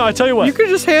lose. No, I tell you what. You could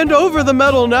just hand over the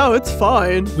medal now. It's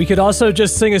fine. We could also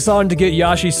just sing a song to get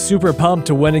Yashi super pumped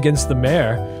to win against the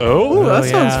mayor. Ooh, that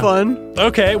yeah. sounds fun.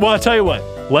 Okay, well, I'll tell you what.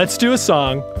 Let's do a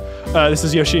song. This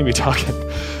is Yoshimi talking.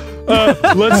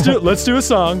 Let's do a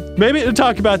song. Maybe to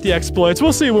talk about the exploits.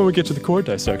 We'll see when we get to the chord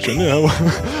dissection,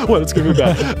 what it's going to be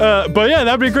about. But yeah,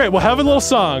 that'd be great. We'll have a little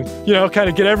song, kind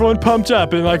of get everyone pumped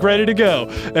up and like ready to go.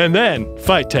 And then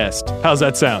fight test. How's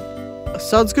that sound?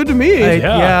 Sounds good to me.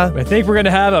 Yeah. I think we're going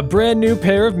to have a brand new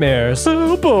pair of mares.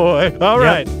 Oh boy. All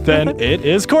right, then it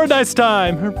is chord dice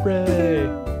time.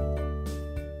 Hooray.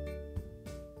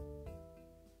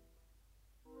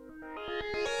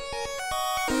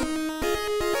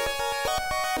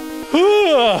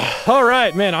 All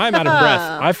right, man, I'm out of breath.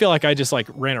 I feel like I just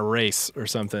ran a race or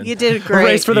something. You did great. A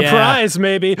race for the prize,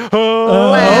 maybe.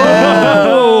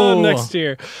 Next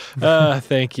year.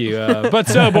 Thank you. But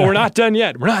we're not done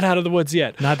yet. We're not out of the woods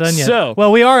yet. Not done yet. So,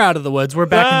 well, we are out of the woods. We're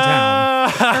back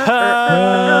in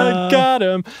town. Got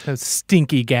him. Those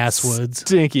stinky gas woods.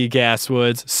 Stinky gas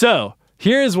woods. So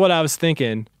here's what I was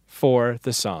thinking for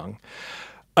the song.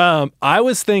 I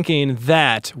was thinking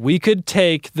that we could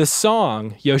take the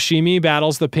song Yoshimi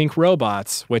Battles the Pink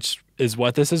Robots, which is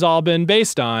what this has all been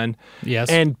based on, Yes.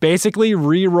 and basically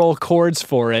re-roll chords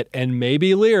for it and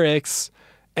maybe lyrics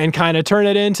and kind of turn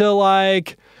it into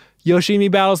like Yoshimi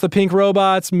Battles the Pink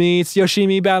Robots meets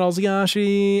Yoshimi Battles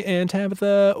Yashi and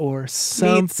Tabitha or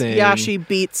something. Meets Yashi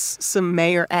beats some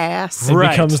mayor ass. It Right.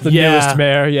 becomes the Yeah. newest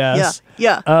mayor, yes.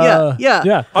 Yeah.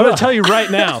 Yeah. I'm going to tell you right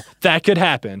now, that could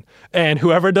happen. And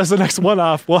whoever does the next one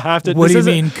off will have to... What do you this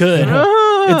isn't- mean could?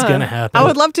 It's going to happen. I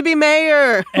would love to be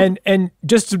mayor. And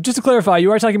just to clarify,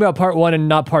 you are talking about part 1 and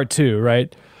not part 2,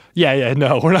 right? Yeah,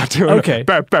 no, we're not doing Okay. it.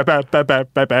 Oh,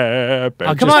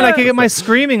 come on, I can get my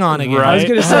screaming on again. Right. I was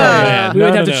going to say, man. we would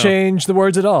No, have no, to no. change the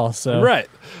words at all. So Right.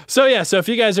 So if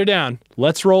you guys are down,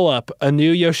 let's roll up a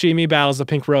new Yoshimi Battles the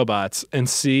Pink Robots and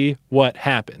see what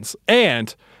happens.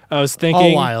 And I was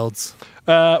thinking... All wilds.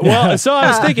 so I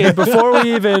was thinking before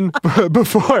we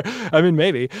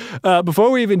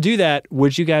even do that,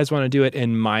 would you guys want to do it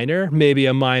in minor? Maybe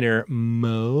a minor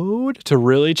mode to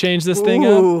really change this thing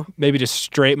Ooh. up? Maybe just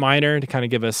straight minor to kind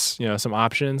of give us, some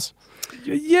options.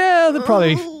 yeah, they'll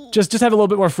probably just have a little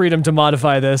bit more freedom to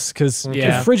modify this because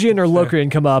Yeah. if Phrygian or Locrian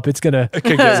come up, it's gonna Could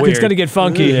get weird. it's gonna get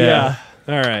funky. Yeah.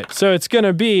 All right. So it's going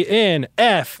to be in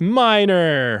F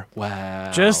minor. Wow.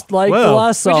 Just like Whoa. the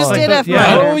last We song. just did F yeah.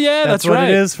 minor. Oh, yeah, that's what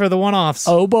right. it is for the one-offs.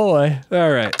 Oh boy.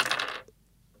 All right.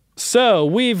 So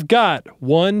we've got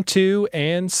 1, 2,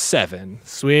 and 7.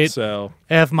 Sweet. So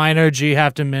F minor, G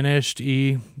half diminished,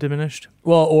 E diminished.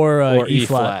 Well, or or E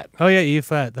flat. Oh, yeah, E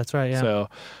flat. That's right, yeah. So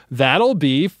that'll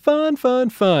be fun.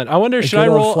 I wonder, A should good I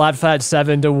old roll? flat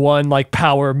 7 to 1 like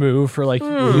power move for like.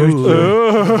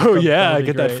 Oh, yeah, That'll be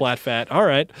get that great. flat fat. All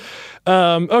right.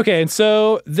 Okay, and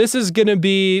so this is going to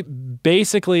be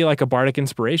basically like a bardic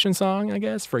inspiration song, I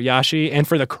guess, for Yashi and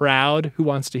for the crowd who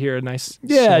wants to hear a nice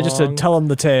Yeah, just to song. tell them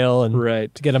the tale and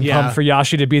Right. to get them Yeah. pumped for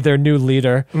Yashi to be their new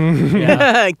leader.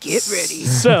 Get ready.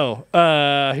 So,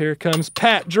 here comes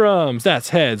Pat drums. That's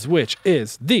heads, which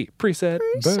is the preset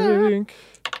bank.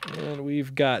 And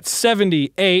we've got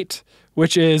 78,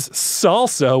 which is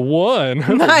salsa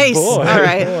 1. Nice. Oh, boy. All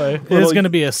right. It is going to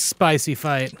be a spicy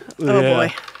fight. Oh Yeah.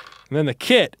 boy. And then the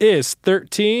kit is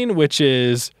 13, which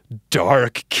is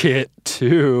dark kit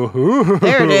 2. Ooh.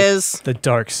 There it is. The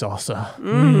dark salsa.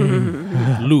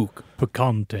 Luke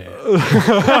Picante.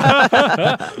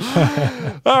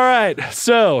 All right,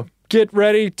 so get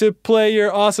ready to play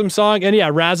your awesome song. And yeah,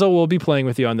 Razzle will be playing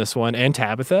with you on this one, and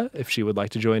Tabitha, if she would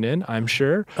like to join in, I'm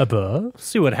sure. Above.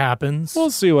 See what happens.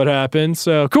 We'll see what happens.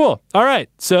 So cool. All right,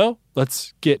 so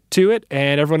let's get to it.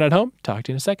 And everyone at home, talk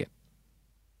to you in a second.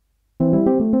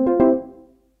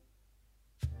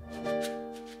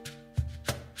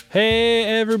 Hey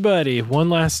everybody, one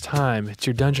last time, it's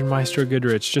your Dungeon Maestro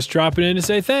Goodrich just dropping in to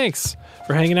say thanks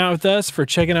for hanging out with us, for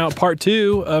checking out part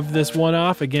 2 of this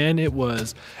one-off. Again, it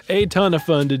was a ton of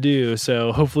fun to do,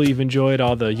 so hopefully you've enjoyed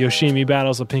all the Yoshimi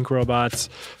Battles of Pink Robots,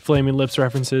 Flaming Lips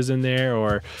references in there,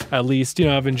 or at least,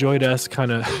 I've enjoyed us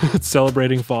kind of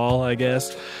celebrating fall, I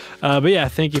guess. But yeah,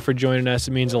 thank you for joining us.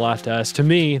 It means a lot to us, to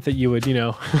me, that you would,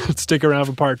 stick around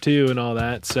for part 2 and all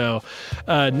that. So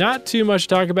not too much to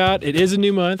talk about. It is a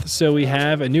new month, so we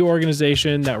have a new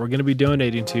organization that we're going to be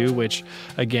donating to, which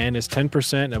again is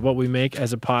 10% of what we make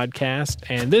as a podcast.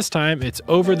 And this time it's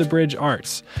Over the Bridge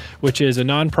Arts, which is a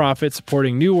nonprofit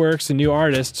supporting new works and new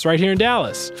artists right here in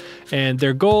Dallas. And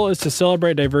their goal is to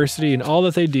celebrate diversity in all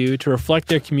that they do, to reflect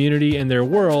their community and their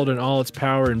world in all its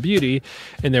power and beauty.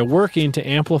 And they're working to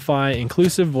amplify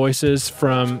inclusive voices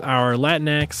from our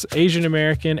Latinx, Asian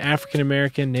American, African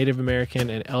American, Native American,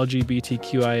 and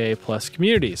LGBTQIA plus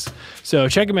communities. So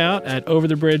check them out at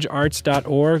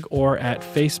overthebridgearts.org or at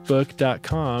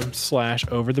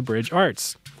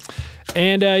facebook.com/overthebridgearts.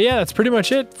 And that's pretty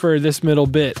much it for this middle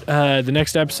bit. The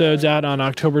next episode's out on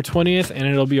October 20th, and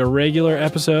it'll be a regular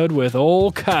episode with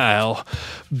old Kyle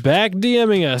back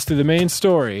DMing us through the main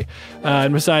story.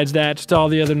 And besides that, just all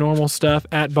the other normal stuff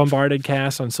at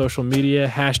BombardedCast on social media,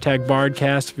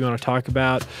 #BardCast if you want to talk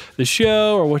about the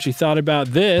show or what you thought about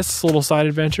this little side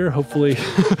adventure. Hopefully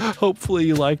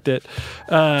you liked it.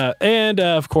 And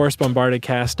of course,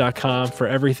 BombardedCast.com for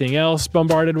everything else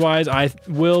Bombarded-wise. I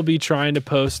will be trying to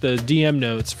post the DM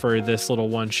notes for this little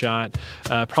one-shot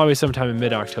probably sometime in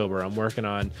mid-October. I'm working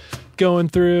on going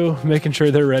through, making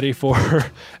sure they're ready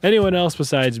for anyone else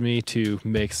besides me to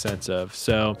make sense of.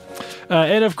 So,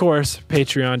 and of course,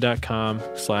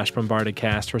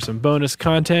 patreon.com/bombardedcast for some bonus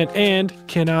content. And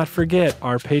cannot forget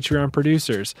our Patreon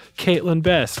producers, Caitlin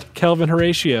Best, Kelvin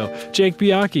Horatio, Jake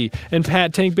Bianchi, and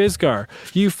Pat Tank Bisgar.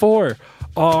 You four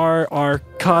are our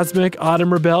Cosmic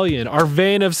Autumn Rebellion, our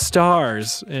Vein of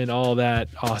Stars, and all that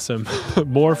awesome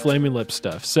more Flaming Lip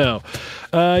stuff. So,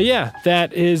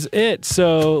 that is it.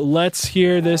 So let's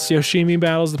hear this Yoshimi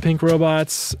Battles the Pink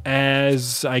Robots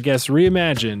as, I guess,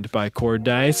 reimagined by chord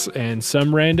dice and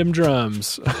some random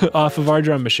drums off of our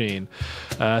drum machine.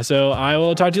 So I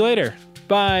will talk to you later.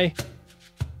 Bye.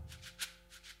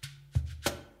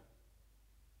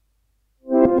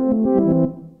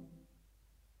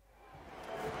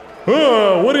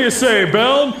 What do you say,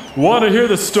 Belle? Want to hear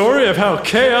the story of how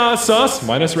Chaos Us,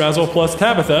 minus Razzle plus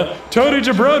Tabitha, Tony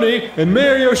Jabroni, and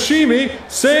Mayor Yoshimi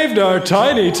saved our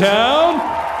tiny town?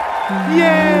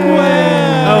 Yay!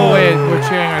 Wow. Oh, wait, we're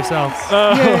cheering ourselves.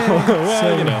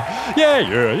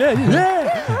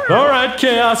 Yeah. All right,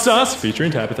 Chaos Us,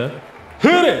 featuring Tabitha.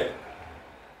 Hit it!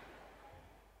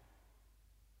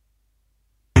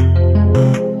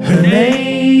 Her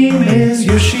name is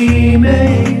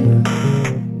Yoshimi.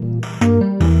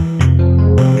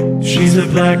 She's a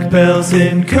black belt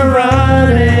in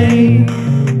karate,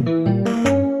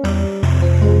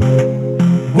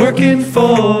 working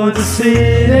for the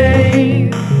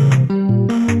city.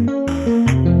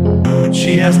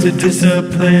 She has to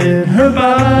discipline her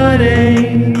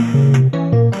body,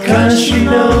 'cause she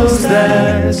knows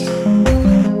that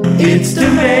it's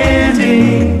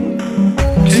demanding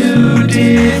to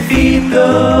defeat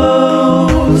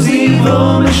those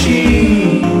evil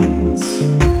machines.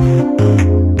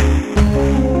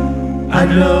 I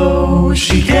know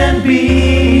she can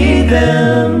beat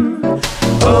them.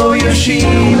 Oh,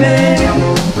 Yoshimi,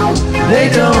 they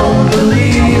don't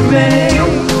believe me,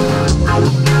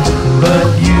 but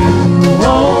you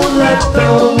won't let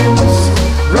those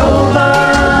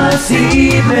robots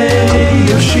eat me.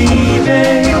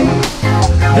 Yoshimi,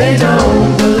 they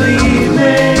don't believe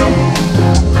me,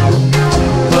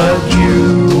 but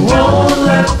you won't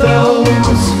let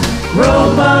those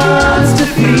robots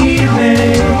defeat me.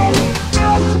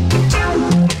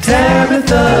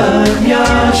 Tabitha and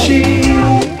Yashi,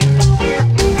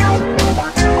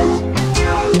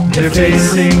 they're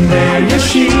facing their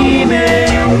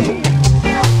Yoshimi.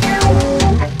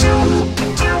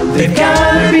 They've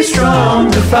gotta be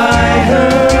strong to fight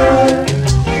her,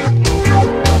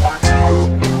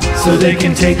 so they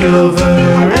can take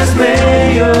over as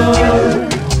mayor.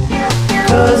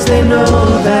 'Cause they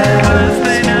know that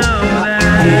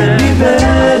it'd be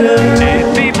better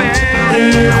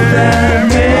if that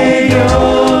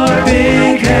mayor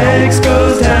Big Hex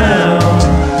goes down.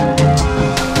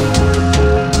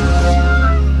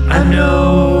 I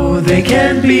know they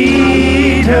can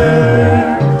beat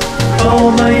her.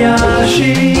 Oh,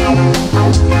 Mayashi,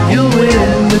 you'll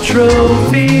win the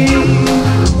trophy,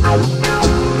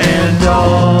 and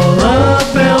all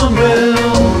of them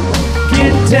will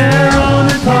get down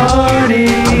and party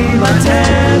like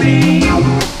Tabby.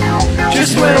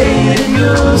 Just wait and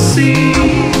you'll see,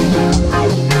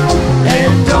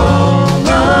 and all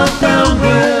of them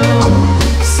will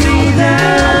see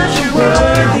that you're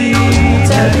worthy,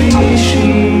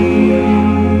 Tabishi.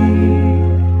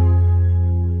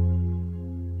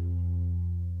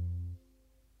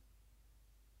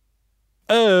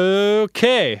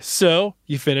 Okay, so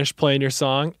you finished playing your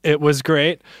song. It was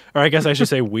great. Or I guess I should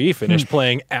say we finished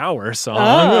playing our song.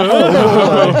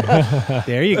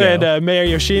 There you go. And Mayor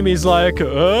Yoshimi's like,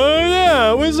 oh yeah,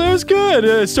 Yeah, it was good.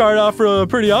 It started off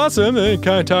pretty awesome. They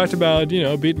kind of talked about,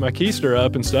 beating my keister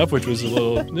up and stuff, which was a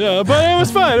little, but it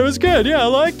was fine. It was good. Yeah, I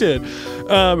liked it.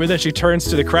 And then she turns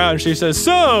to the crowd and she says,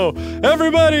 so,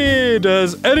 everybody,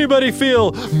 does anybody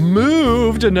feel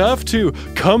moved enough to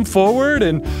come forward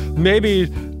and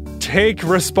maybe take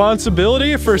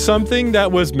responsibility for something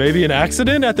that was maybe an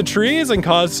accident at the trees and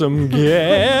caused some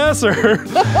gas? Or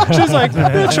she's like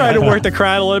trying to work the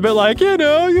crowd a little bit, like,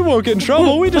 you won't get in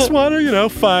trouble. We just want to,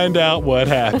 find out what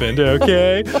happened,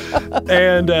 okay?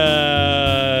 And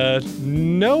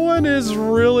no one is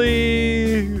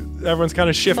really... Everyone's kind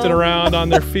of shifting around on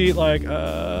their feet, like,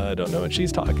 I don't know what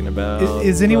she's talking about.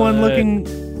 Is anyone looking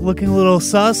a little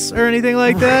sus or anything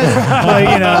like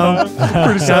that?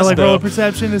 Pretty sus. Like roll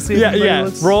perception to see. Yeah.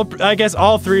 Looks... Roll. I guess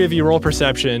all three of you roll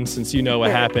perception since you know what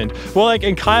happened. Well,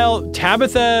 and Kyle,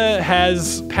 Tabitha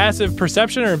has passive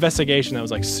perception or investigation that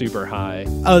was like super high.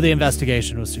 Oh, the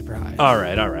investigation was super high. All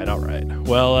right.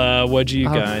 Well, what'd you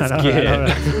guys get?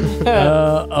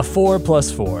 A 4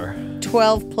 plus 4.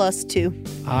 12 plus 2.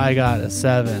 I got a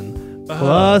 7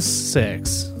 plus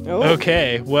 6. Oh.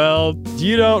 Okay, well,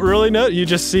 you don't really know. You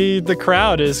just see the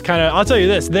crowd is kind of, I'll tell you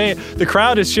this, the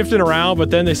crowd is shifting around,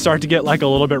 but then they start to get like a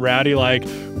little bit rowdy, like,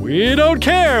 we don't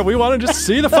care. We want to just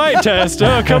see the fight test.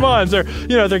 Oh, come on. They're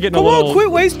getting a little... Come on,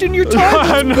 quit wasting your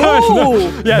time. Let's go.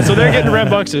 No. Yeah, so they're getting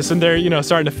rambunctious and they're,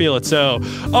 starting to feel it. So,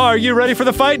 are you ready for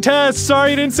the fight test?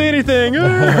 Sorry you didn't see anything.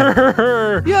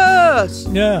 Yes.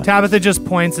 Yeah. Tabitha just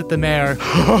points at the mayor.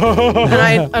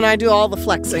 and I do all the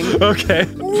flexing. Okay.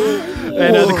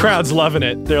 And the crowd's loving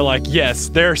it. They're like, yes,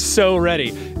 they're so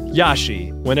ready.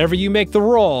 Yashi, whenever you make the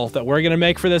roll that we're going to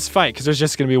make for this fight, because there's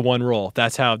just going to be one roll.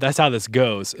 That's how this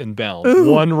goes in Belm.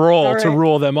 One roll to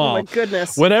rule them all. Oh my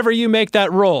goodness. Whenever you make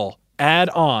that roll, add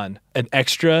on an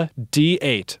extra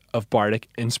D8 of Bardic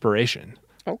Inspiration.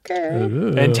 Okay.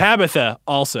 And Tabitha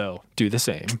also do the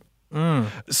same.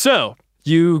 So,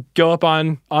 you go up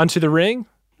onto the ring?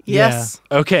 Yes.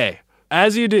 Yeah. Okay.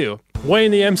 As you do,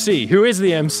 Wayne the MC. Who is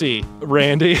the MC?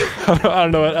 Randy. I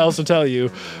don't know what else to tell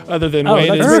you other than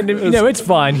Wayne is... No, it's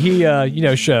fine. He,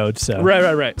 showed, so...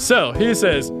 Right. So, he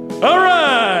says, all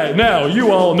right, now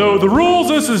you all know the rules.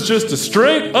 This is just a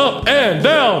straight up and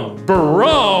down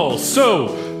brawl.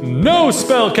 So, no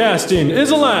spell casting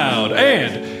is allowed.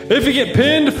 And if you get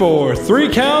pinned for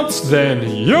 3 counts, then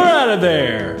you're out of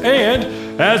there. And...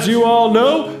 as you all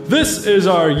know, this is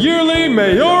our yearly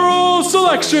mayoral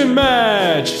selection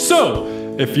match. So,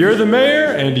 if you're the mayor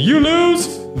and you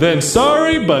lose, then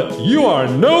sorry, but you are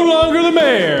no longer the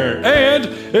mayor. And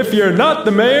if you're not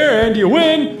the mayor and you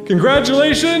win,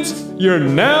 congratulations, you're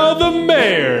now the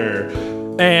mayor.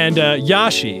 And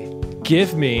Yashi,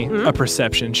 give me a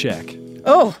perception check.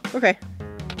 Oh, okay.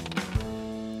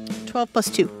 12 plus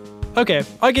 2. Okay,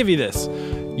 I'll give you this.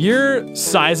 You're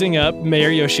sizing up Mayor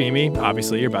Yoshimi,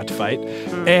 obviously you're about to fight,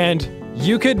 and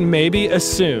you could maybe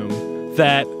assume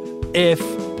that if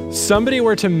somebody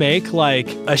were to make like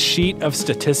a sheet of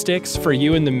statistics for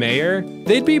you and the mayor,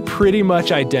 they'd be pretty much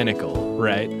identical,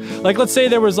 right? Like let's say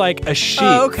there was like a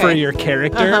sheet for your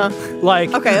character. Like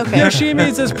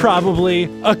Yoshimi's is probably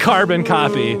a carbon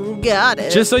copy. Got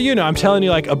it. Just so you know, I'm telling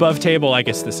you like above table, like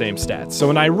it's the same stats. So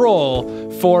when I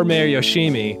roll for Mayor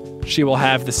Yoshimi, she will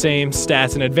have the same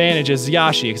stats and advantages as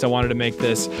Yashi, because I wanted to make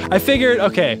this. I figured,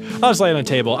 okay, I'll just lay it on the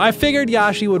table. I figured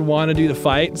Yashi would want to do the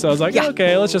fight, so I was like,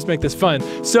 okay, let's just make this fun.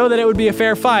 So that it would be a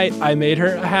fair fight, I made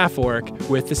her a half-orc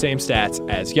with the same stats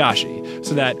as Yashi,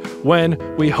 so that when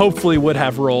we hopefully would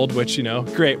have rolled, which,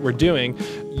 great, we're doing,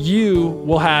 you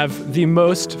will have the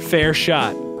most fair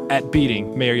shot at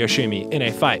beating Mayor Yoshimi in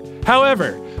a fight.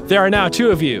 However, there are now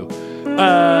 2 of you.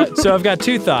 So I've got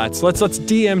 2 thoughts. Let's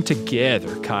DM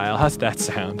together, Kyle. How's that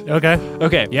sound?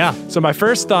 Okay. Yeah. So my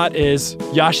first thought is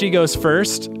Yashi goes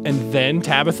first, and then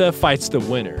Tabitha fights the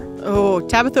winner. Oh,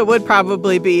 Tabitha would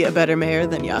probably be a better mayor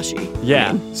than Yashi.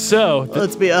 Yeah. So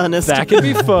let's be honest. That could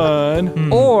be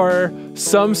fun. Or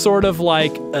some sort of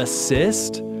like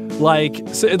assist, like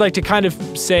to kind of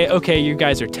say, okay, you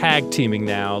guys are tag teaming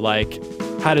now. Like,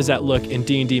 how does that look in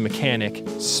D&D mechanic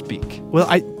speak? Well,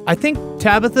 I think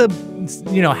Tabitha,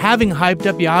 having hyped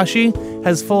up Yashi,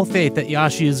 has full faith that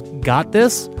Yashi has got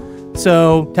this.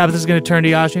 So Tabitha's going to turn to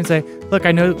Yashi and say, look,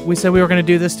 I know we said we were going to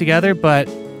do this together, but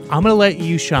I'm going to let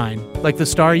you shine like the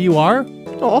star you are.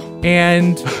 Oh.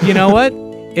 And you know what?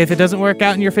 If it doesn't work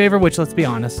out in your favor, which let's be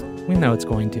honest, we know it's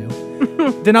going to,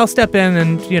 then I'll step in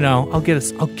and, I'll get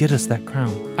us that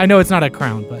crown. I know it's not a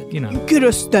crown, but, Get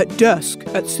us that desk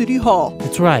at City Hall.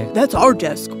 That's right. That's our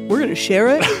desk. We're going to share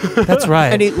it. That's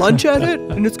right. And eat lunch at it,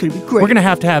 and it's going to be great. We're going to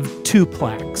have 2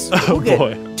 plaques. Oh,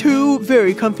 boy. 2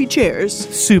 very comfy chairs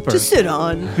Super. to sit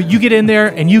on. But you get in there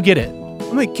and you get it. I'm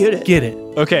gonna get it. Get it.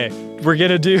 Okay, we're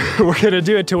gonna do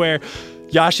it to where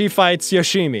Yashi fights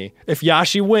Yoshimi. If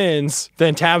Yashi wins,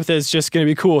 then Tabitha is just gonna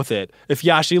be cool with it. If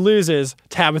Yashi loses,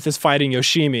 Tabitha's fighting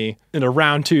Yoshimi in a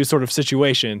round 2 sort of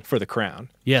situation for the crown.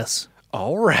 Yes.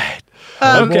 All right.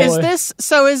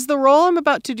 Is the role I'm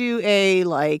about to do a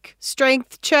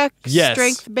strength check? Yes.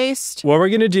 Strength based? What we're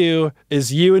gonna do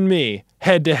is you and me,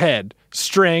 head to head,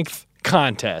 strength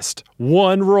contest.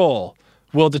 One roll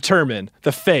will determine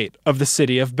the fate of the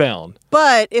city of Beln.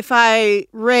 But if I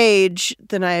rage,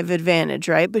 then I have advantage,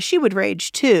 right? But she would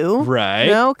rage too. Right.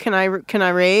 No? Can I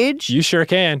rage? You sure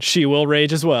can. She will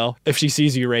rage as well if she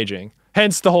sees you raging.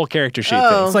 Hence the whole character sheet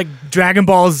thing. It's like Dragon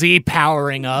Ball Z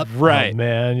powering up. Right. Oh,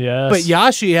 man, yes. But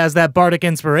Yashi has that bardic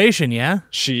inspiration, yeah?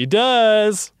 She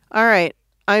does. All right.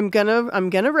 I'm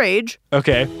gonna rage.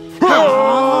 Okay.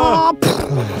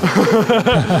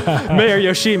 Mayor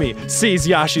Yoshimi sees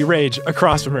Yashi rage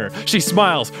across from her. She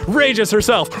smiles, rages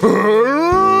herself,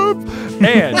 and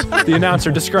the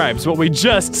announcer describes what we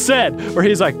just said, where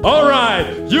he's like, all right,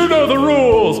 you know the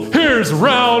rules. Here's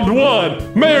round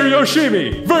 1. Mayor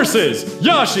Yoshimi versus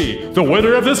Yashi. The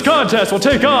winner of this contest will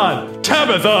take on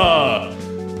Tabitha.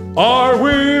 Are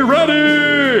we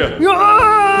ready?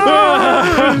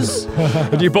 Yes!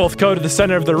 And you both go to the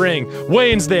center of the ring.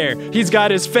 Wayne's there. He's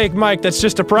got his fake mic that's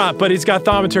just a prop, but he's got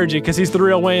thaumaturgy because he's the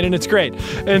real Wayne and it's great.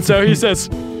 And so he says,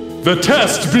 the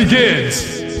test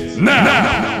begins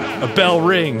now. A bell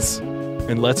rings.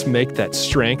 And let's make that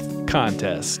strength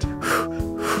contest.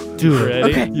 Do it.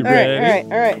 Ready? Okay. You All ready?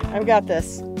 right. I've got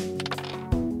this. All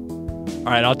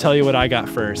right, I'll tell you what I got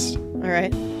first. All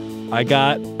right. I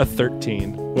got a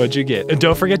 13. What'd you get? And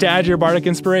don't forget to add your bardic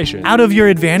inspiration. Out of your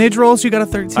advantage rolls, you got a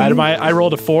 13? I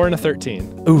rolled a 4 and a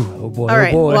 13. Ooh. Oh, boy. All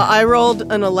right. Oh, boy. Well, I rolled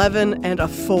an 11 and a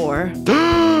 4.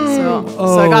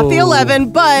 So I got the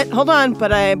 11, but hold on,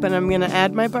 but I'm gonna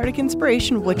add my bardic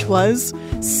inspiration, which was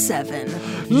 7.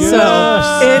 So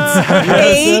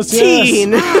it's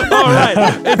 18. All right,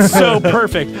 it's so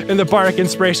perfect, and the bardic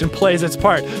inspiration plays its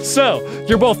part. So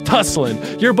you're both tussling,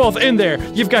 you're both in there.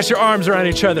 You've got your arms around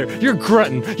each other. You're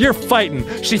grunting, you're fighting.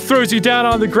 She throws you down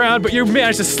on the ground, but you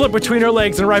manage to slip between her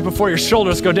legs, and right before your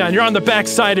shoulders go down, you're on the back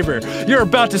side of her. You're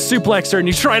about to suplex her, and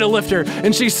you try to lift her,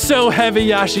 and she's so heavy,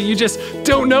 Yashi, you just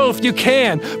don't know if you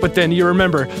can. But then you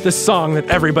remember the song that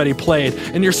everybody played,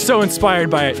 and you're so inspired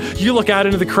by it. You look out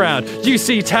into the crowd. You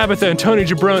see Tabitha and Tony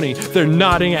Jabroni. They're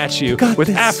nodding at you with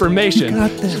affirmation. You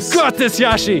got this. Got this,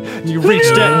 Yashi. And you reach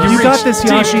down. You reach got this,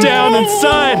 deep Yashi. down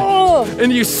inside,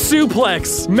 and you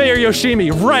suplex Mayor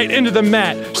Yoshimi right into the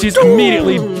mat. She's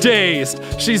immediately dazed.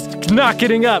 She's not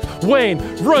getting up. Wayne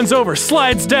runs over,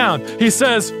 slides down. He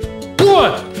says,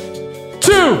 1,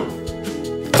 2,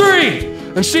 3.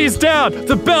 And she's down.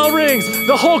 The bell rings.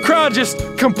 The whole crowd just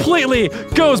completely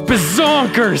goes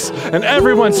bazonkers. And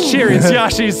everyone's cheering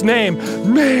Yashi's name.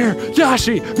 Mayor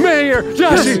Yashi, Mayor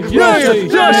Yashi, Mayor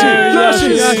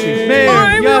Yashi,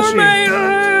 Mayor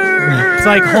Yashi. It's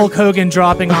like Hulk Hogan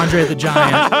dropping Andre the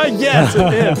Giant. Yes,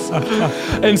 it is.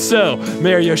 And so,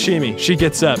 Mayor Yoshimi, she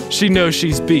gets up. She knows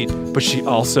she's beat, but she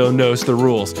also knows the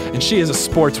rules. And she is a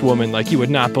sportswoman like you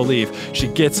would not believe. She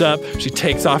gets up, she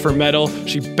takes off her medal,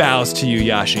 she bows to you,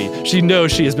 Yashi. She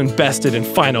knows she has been bested in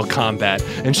final combat.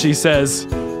 And she says,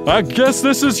 I guess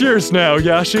this is yours now,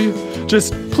 Yashi.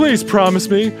 Just please promise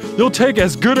me you'll take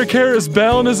as good a care as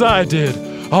Beln as I did.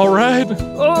 All right?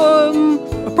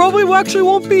 I probably actually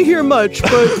won't be here much,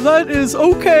 but that is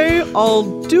okay.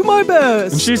 I'll do my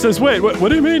best. And she says, wait, what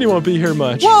do you mean you won't be here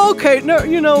much? Well, okay, no,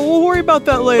 we'll worry about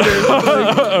that later.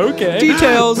 Okay.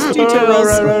 Details.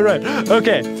 Right.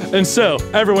 Okay, and so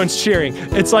everyone's cheering.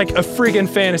 It's like a friggin'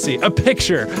 fantasy, a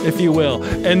picture, if you will.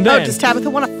 And then... Oh, does Tabitha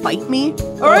want to fight me?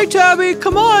 All right, Tabby,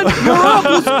 come on. You're up.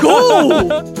 Let's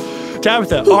go.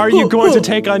 Tabitha, are you going to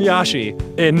take on Yashi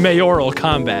in mayoral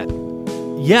combat?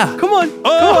 Yeah. Come on.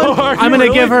 I'm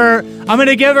gonna give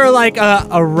her like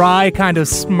a wry kind of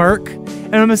smirk,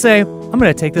 and I'm gonna say, I'm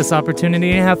gonna take this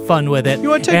opportunity and have fun with it. You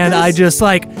wanna take and this? I just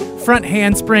like front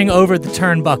handspring over the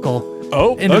turnbuckle.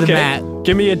 Into the mat.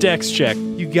 Give me a dex check.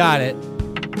 You got it.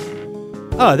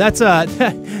 Oh, that's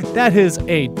that is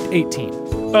a 18.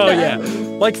 Oh yeah,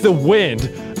 like the wind.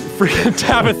 Freaking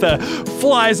Tabitha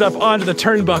flies up onto the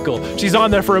turnbuckle. She's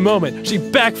on there for a moment. She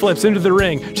backflips into the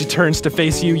ring. She turns to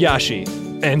face you, Yashi,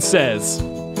 and says,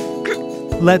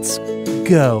 Let's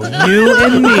go. You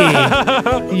and me.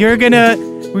 You're gonna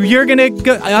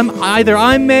go.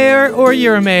 I'm mayor or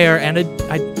you're mayor, and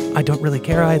I don't really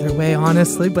care either way,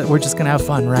 honestly. But we're just gonna have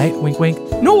fun, right? Wink, wink.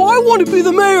 No, I want to be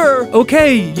the mayor.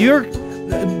 Okay, you're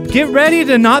Get ready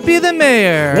to not be the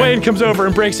mayor. Wayne comes over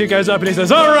and breaks you guys up, and he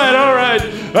says, all right.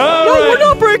 No, we're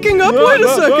not breaking up. Wait a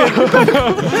second.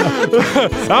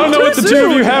 I don't know what the two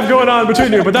of you have going on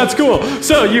between you, but that's cool.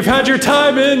 So you've had your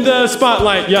time in the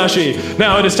spotlight, Yashi.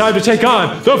 Now it is time to take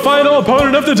on the final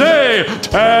opponent of the day,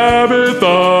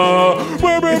 Tabitha.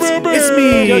 It's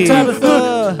me. Go,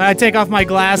 Tabitha. I take off my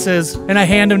glasses and I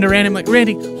hand them to Randy. I'm like,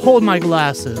 Randy, hold my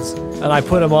glasses. And I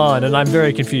put them on, and I'm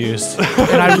very confused.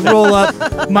 And I roll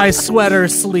up my sweater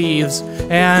sleeves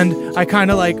and I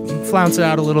kind of like flounce it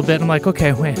out a little bit. I'm like,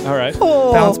 okay, wait. All right.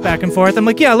 Bounce back and forth. I'm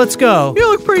like, yeah, let's go. You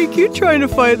look pretty cute trying to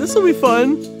fight. This will be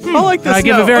fun. I like this. And I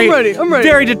give now. a very, I'm ready.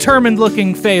 very determined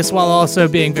looking face while also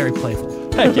being very playful.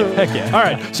 Heck yeah. All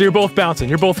right, so you're both bouncing.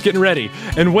 You're both getting ready.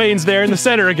 And Wayne's there in the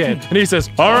center again. And he says,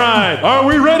 all right, are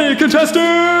we ready,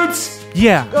 contestants?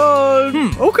 Yeah.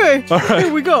 Okay. All right.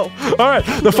 Here we go. All right,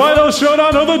 the final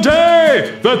showdown of the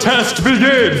day. The test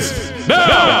begins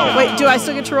now. Wait, do I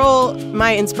still get to roll?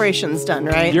 My inspiration's done,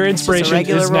 right? Your It's just a inspiration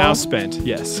regular is now roll? spent,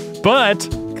 yes. But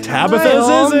Tabitha's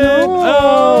Kyle, isn't. no.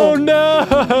 Oh,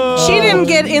 no. She didn't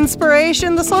get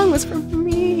inspiration. The song was from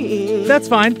me. That's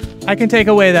fine. I can take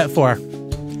away that 4.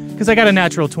 Because I got a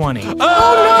natural 20. And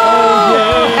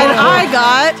I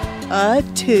got a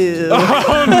 2.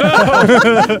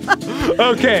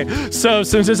 Okay, so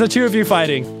since there's the two of you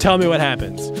fighting, tell me what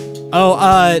happens.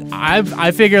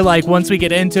 I figure like once we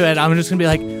get into it, I'm just gonna be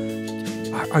like,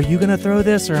 are you gonna throw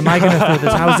this or am I gonna throw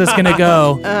this? How's this gonna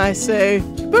go? I say,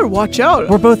 better watch out.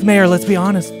 We're both mayor, let's be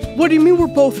honest. What do you mean we're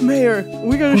both mayor?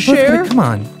 We gonna We're both share? come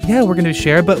on. Yeah, we're gonna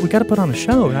share, but we gotta put on a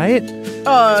show, right?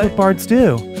 That's what bards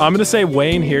do. I'm gonna say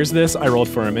Wayne hears this. I rolled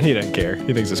for him, and he doesn't care.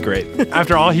 He thinks it's great.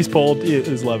 After all he's pulled, he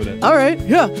is loving it. All right.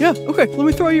 Yeah. Okay. Let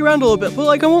me throw you around a little bit, but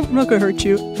like I'm not gonna hurt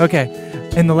you. Okay.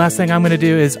 And the last thing I'm gonna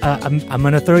do is I'm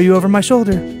gonna throw you over my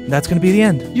shoulder. That's gonna be the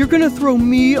end. You're gonna throw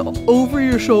me over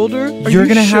your shoulder? Are you're you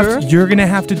gonna sure? you're gonna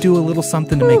have to do a little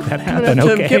something to make that I'm gonna happen. have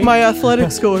to Okay. get my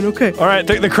athletics going. Okay. All right,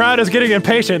 the crowd is getting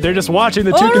impatient. They're just watching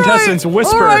the two All right, contestants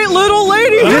whisper. All right, little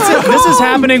lady. This is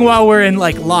happening while we're in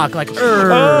like lock, like.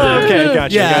 Oh, okay,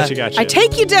 gotcha. I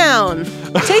take you down.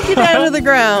 Take you down to the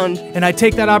ground. And I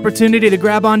take that opportunity to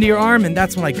grab onto your arm, and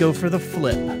that's when I go for the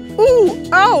flip. Ooh,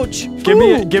 ouch. Give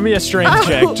me a strength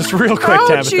check, just real quick,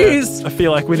 Tabitha. Jeez. I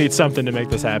feel like we need something to make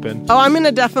this happen. Oh, I'm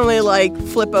gonna definitely like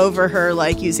flip over her,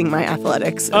 like using my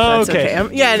athletics. If Oh, that's okay. No.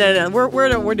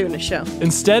 We're doing a show.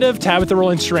 Instead of Tabitha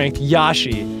rolling strength,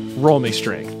 Yashi, roll me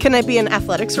strength. Can it be an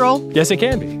athletics roll? Yes, it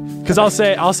can be. Because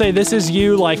I'll say this is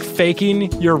you like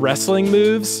faking your wrestling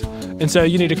moves, and so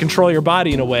you need to control your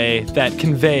body in a way that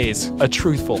conveys a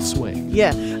truthful swing.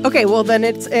 Yeah. Okay. Well, then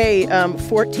it's a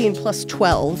 14 plus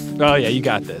 12. Oh yeah, you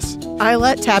got this. I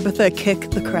let Tabitha kick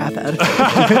the crap out of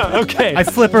her. Okay. I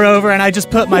flip her over, and I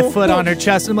just put my foot on her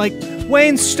chest. And I'm like,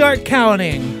 Wayne, start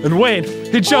counting. And Wayne,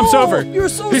 he jumps over. You're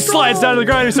so He slides down to the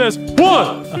ground and he says,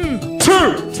 1,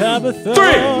 2, Tabitha. 3.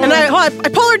 And I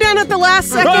pull her down at the last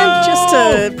second just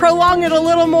to prolong it a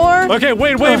little more. Okay,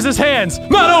 Wayne waves his hands.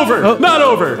 Not over. Not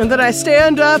over. And then I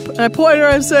stand up and I point her.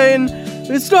 I'm saying,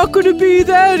 "It's not going to be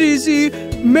that easy.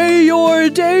 May your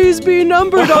days be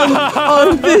numbered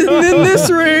in this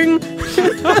ring."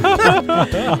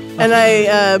 And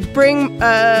I bring.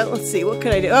 Let's see. What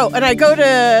can I do? Oh, and I go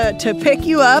to pick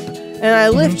you up, and I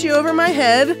lift you over my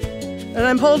head, and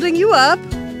I'm holding you up.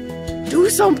 Do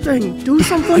something. Do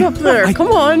something up there.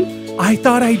 Come on. I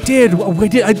thought I did.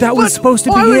 That was supposed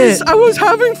to be it. I was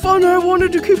having fun. I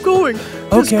wanted to keep going.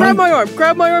 Just Okay. grab my arm.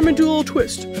 Grab my arm and do a little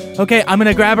twist. Okay, I'm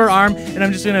gonna grab her arm, and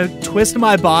I'm just gonna twist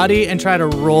my body and try to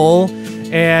roll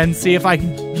and see if I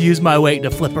can use my weight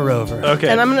to flip her over. Okay.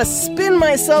 And I'm gonna spin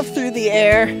myself through the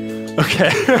air.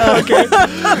 Okay. Okay.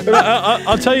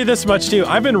 I'll tell you this much too.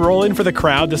 I've been rolling for the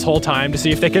crowd this whole time to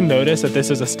see if they can notice that this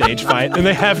is a stage fight, and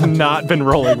they have not been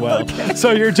rolling well.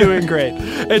 So you're doing great.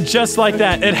 And just like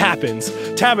that, it happens.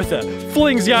 Tabitha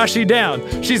flings Yashi down.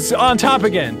 She's on top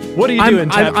again. What are you doing,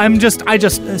 Tabitha? I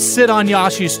just sit on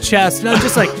Yashi's chest, and I'm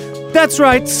just like, that's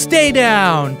right, stay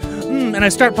down. And I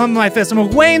start pumping my fist. I'm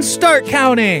like, Wayne, start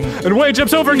counting. And Wayne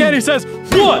jumps over again. He says,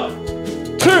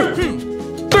 1,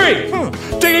 2, 3.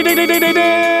 Ding, ding, ding, ding, ding, ding,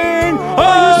 ding.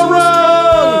 All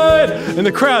right. And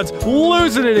the crowd's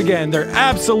losing it again. They're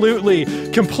absolutely,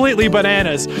 completely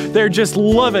bananas. They're just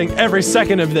loving every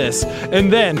second of this.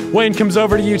 And then Wayne comes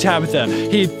over to you, Tabitha.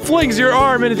 He flings your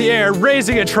arm into the air,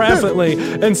 raising it triumphantly,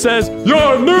 and says,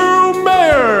 "Your new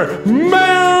mayor,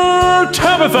 Mayor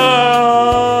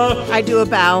Tabitha." I do a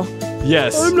bow.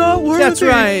 Yes. I'm not worthy. That's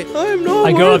right. I'm not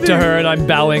I go up worthy. to her and I'm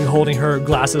bowing, holding her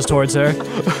glasses towards her.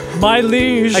 My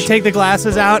liege. I take the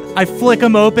glasses out, I flick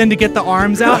them open to get the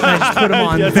arms out, and I just put them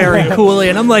on Yes. very coolly.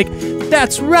 And I'm like,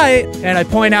 That's right. And I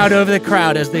point out over the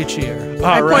crowd as they cheer.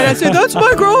 I point, I say, that's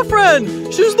my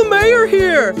girlfriend. She's the mayor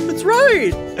here. That's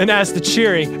right. And as the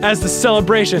cheering, as the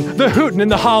celebration, the hooting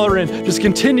and the hollering just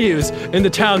continues in the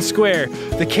town square,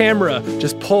 the camera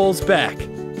just pulls back,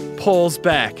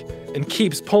 and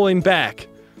keeps pulling back.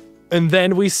 And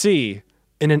then we see,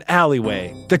 in an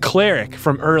alleyway, the cleric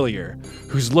from earlier,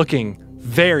 who's looking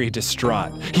very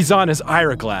distraught. He's on his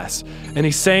Ira glass, and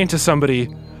he's saying to somebody,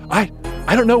 I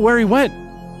don't know where he went.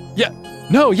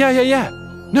 No,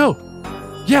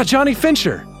 Johnny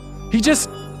Fincher. He just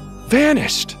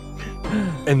vanished.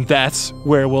 And that's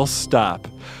where we'll stop.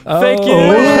 Thank you.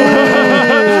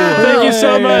 Thank you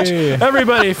so much,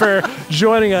 everybody, for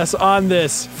joining us on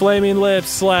this Flaming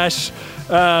Lips /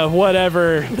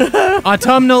 whatever.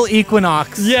 Autumnal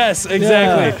equinox. Yes,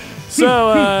 exactly. Yeah. So,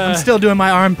 I'm still doing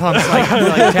my arm pumps like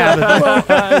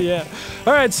Tabitha. yeah.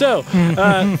 All right, so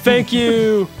thank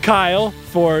you, Kyle,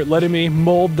 for letting me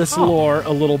mold this lore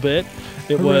a little bit.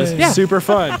 It was super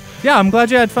fun. Yeah, I'm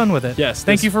glad you had fun with it. Yes.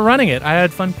 Thank you for running it. I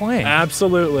had fun playing.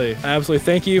 Absolutely.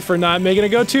 Thank you for not making it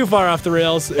go too far off the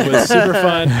rails. It was super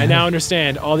fun. I now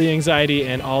understand all the anxiety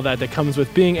and all that comes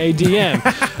with being a DM.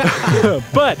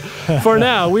 But for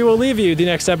now, we will leave you. The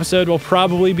next episode will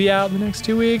probably be out in the next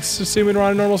 2 weeks, assuming we're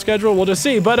on a normal schedule. We'll just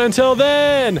see. But until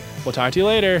then, we'll talk to you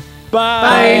later. Bye.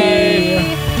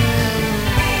 Bye.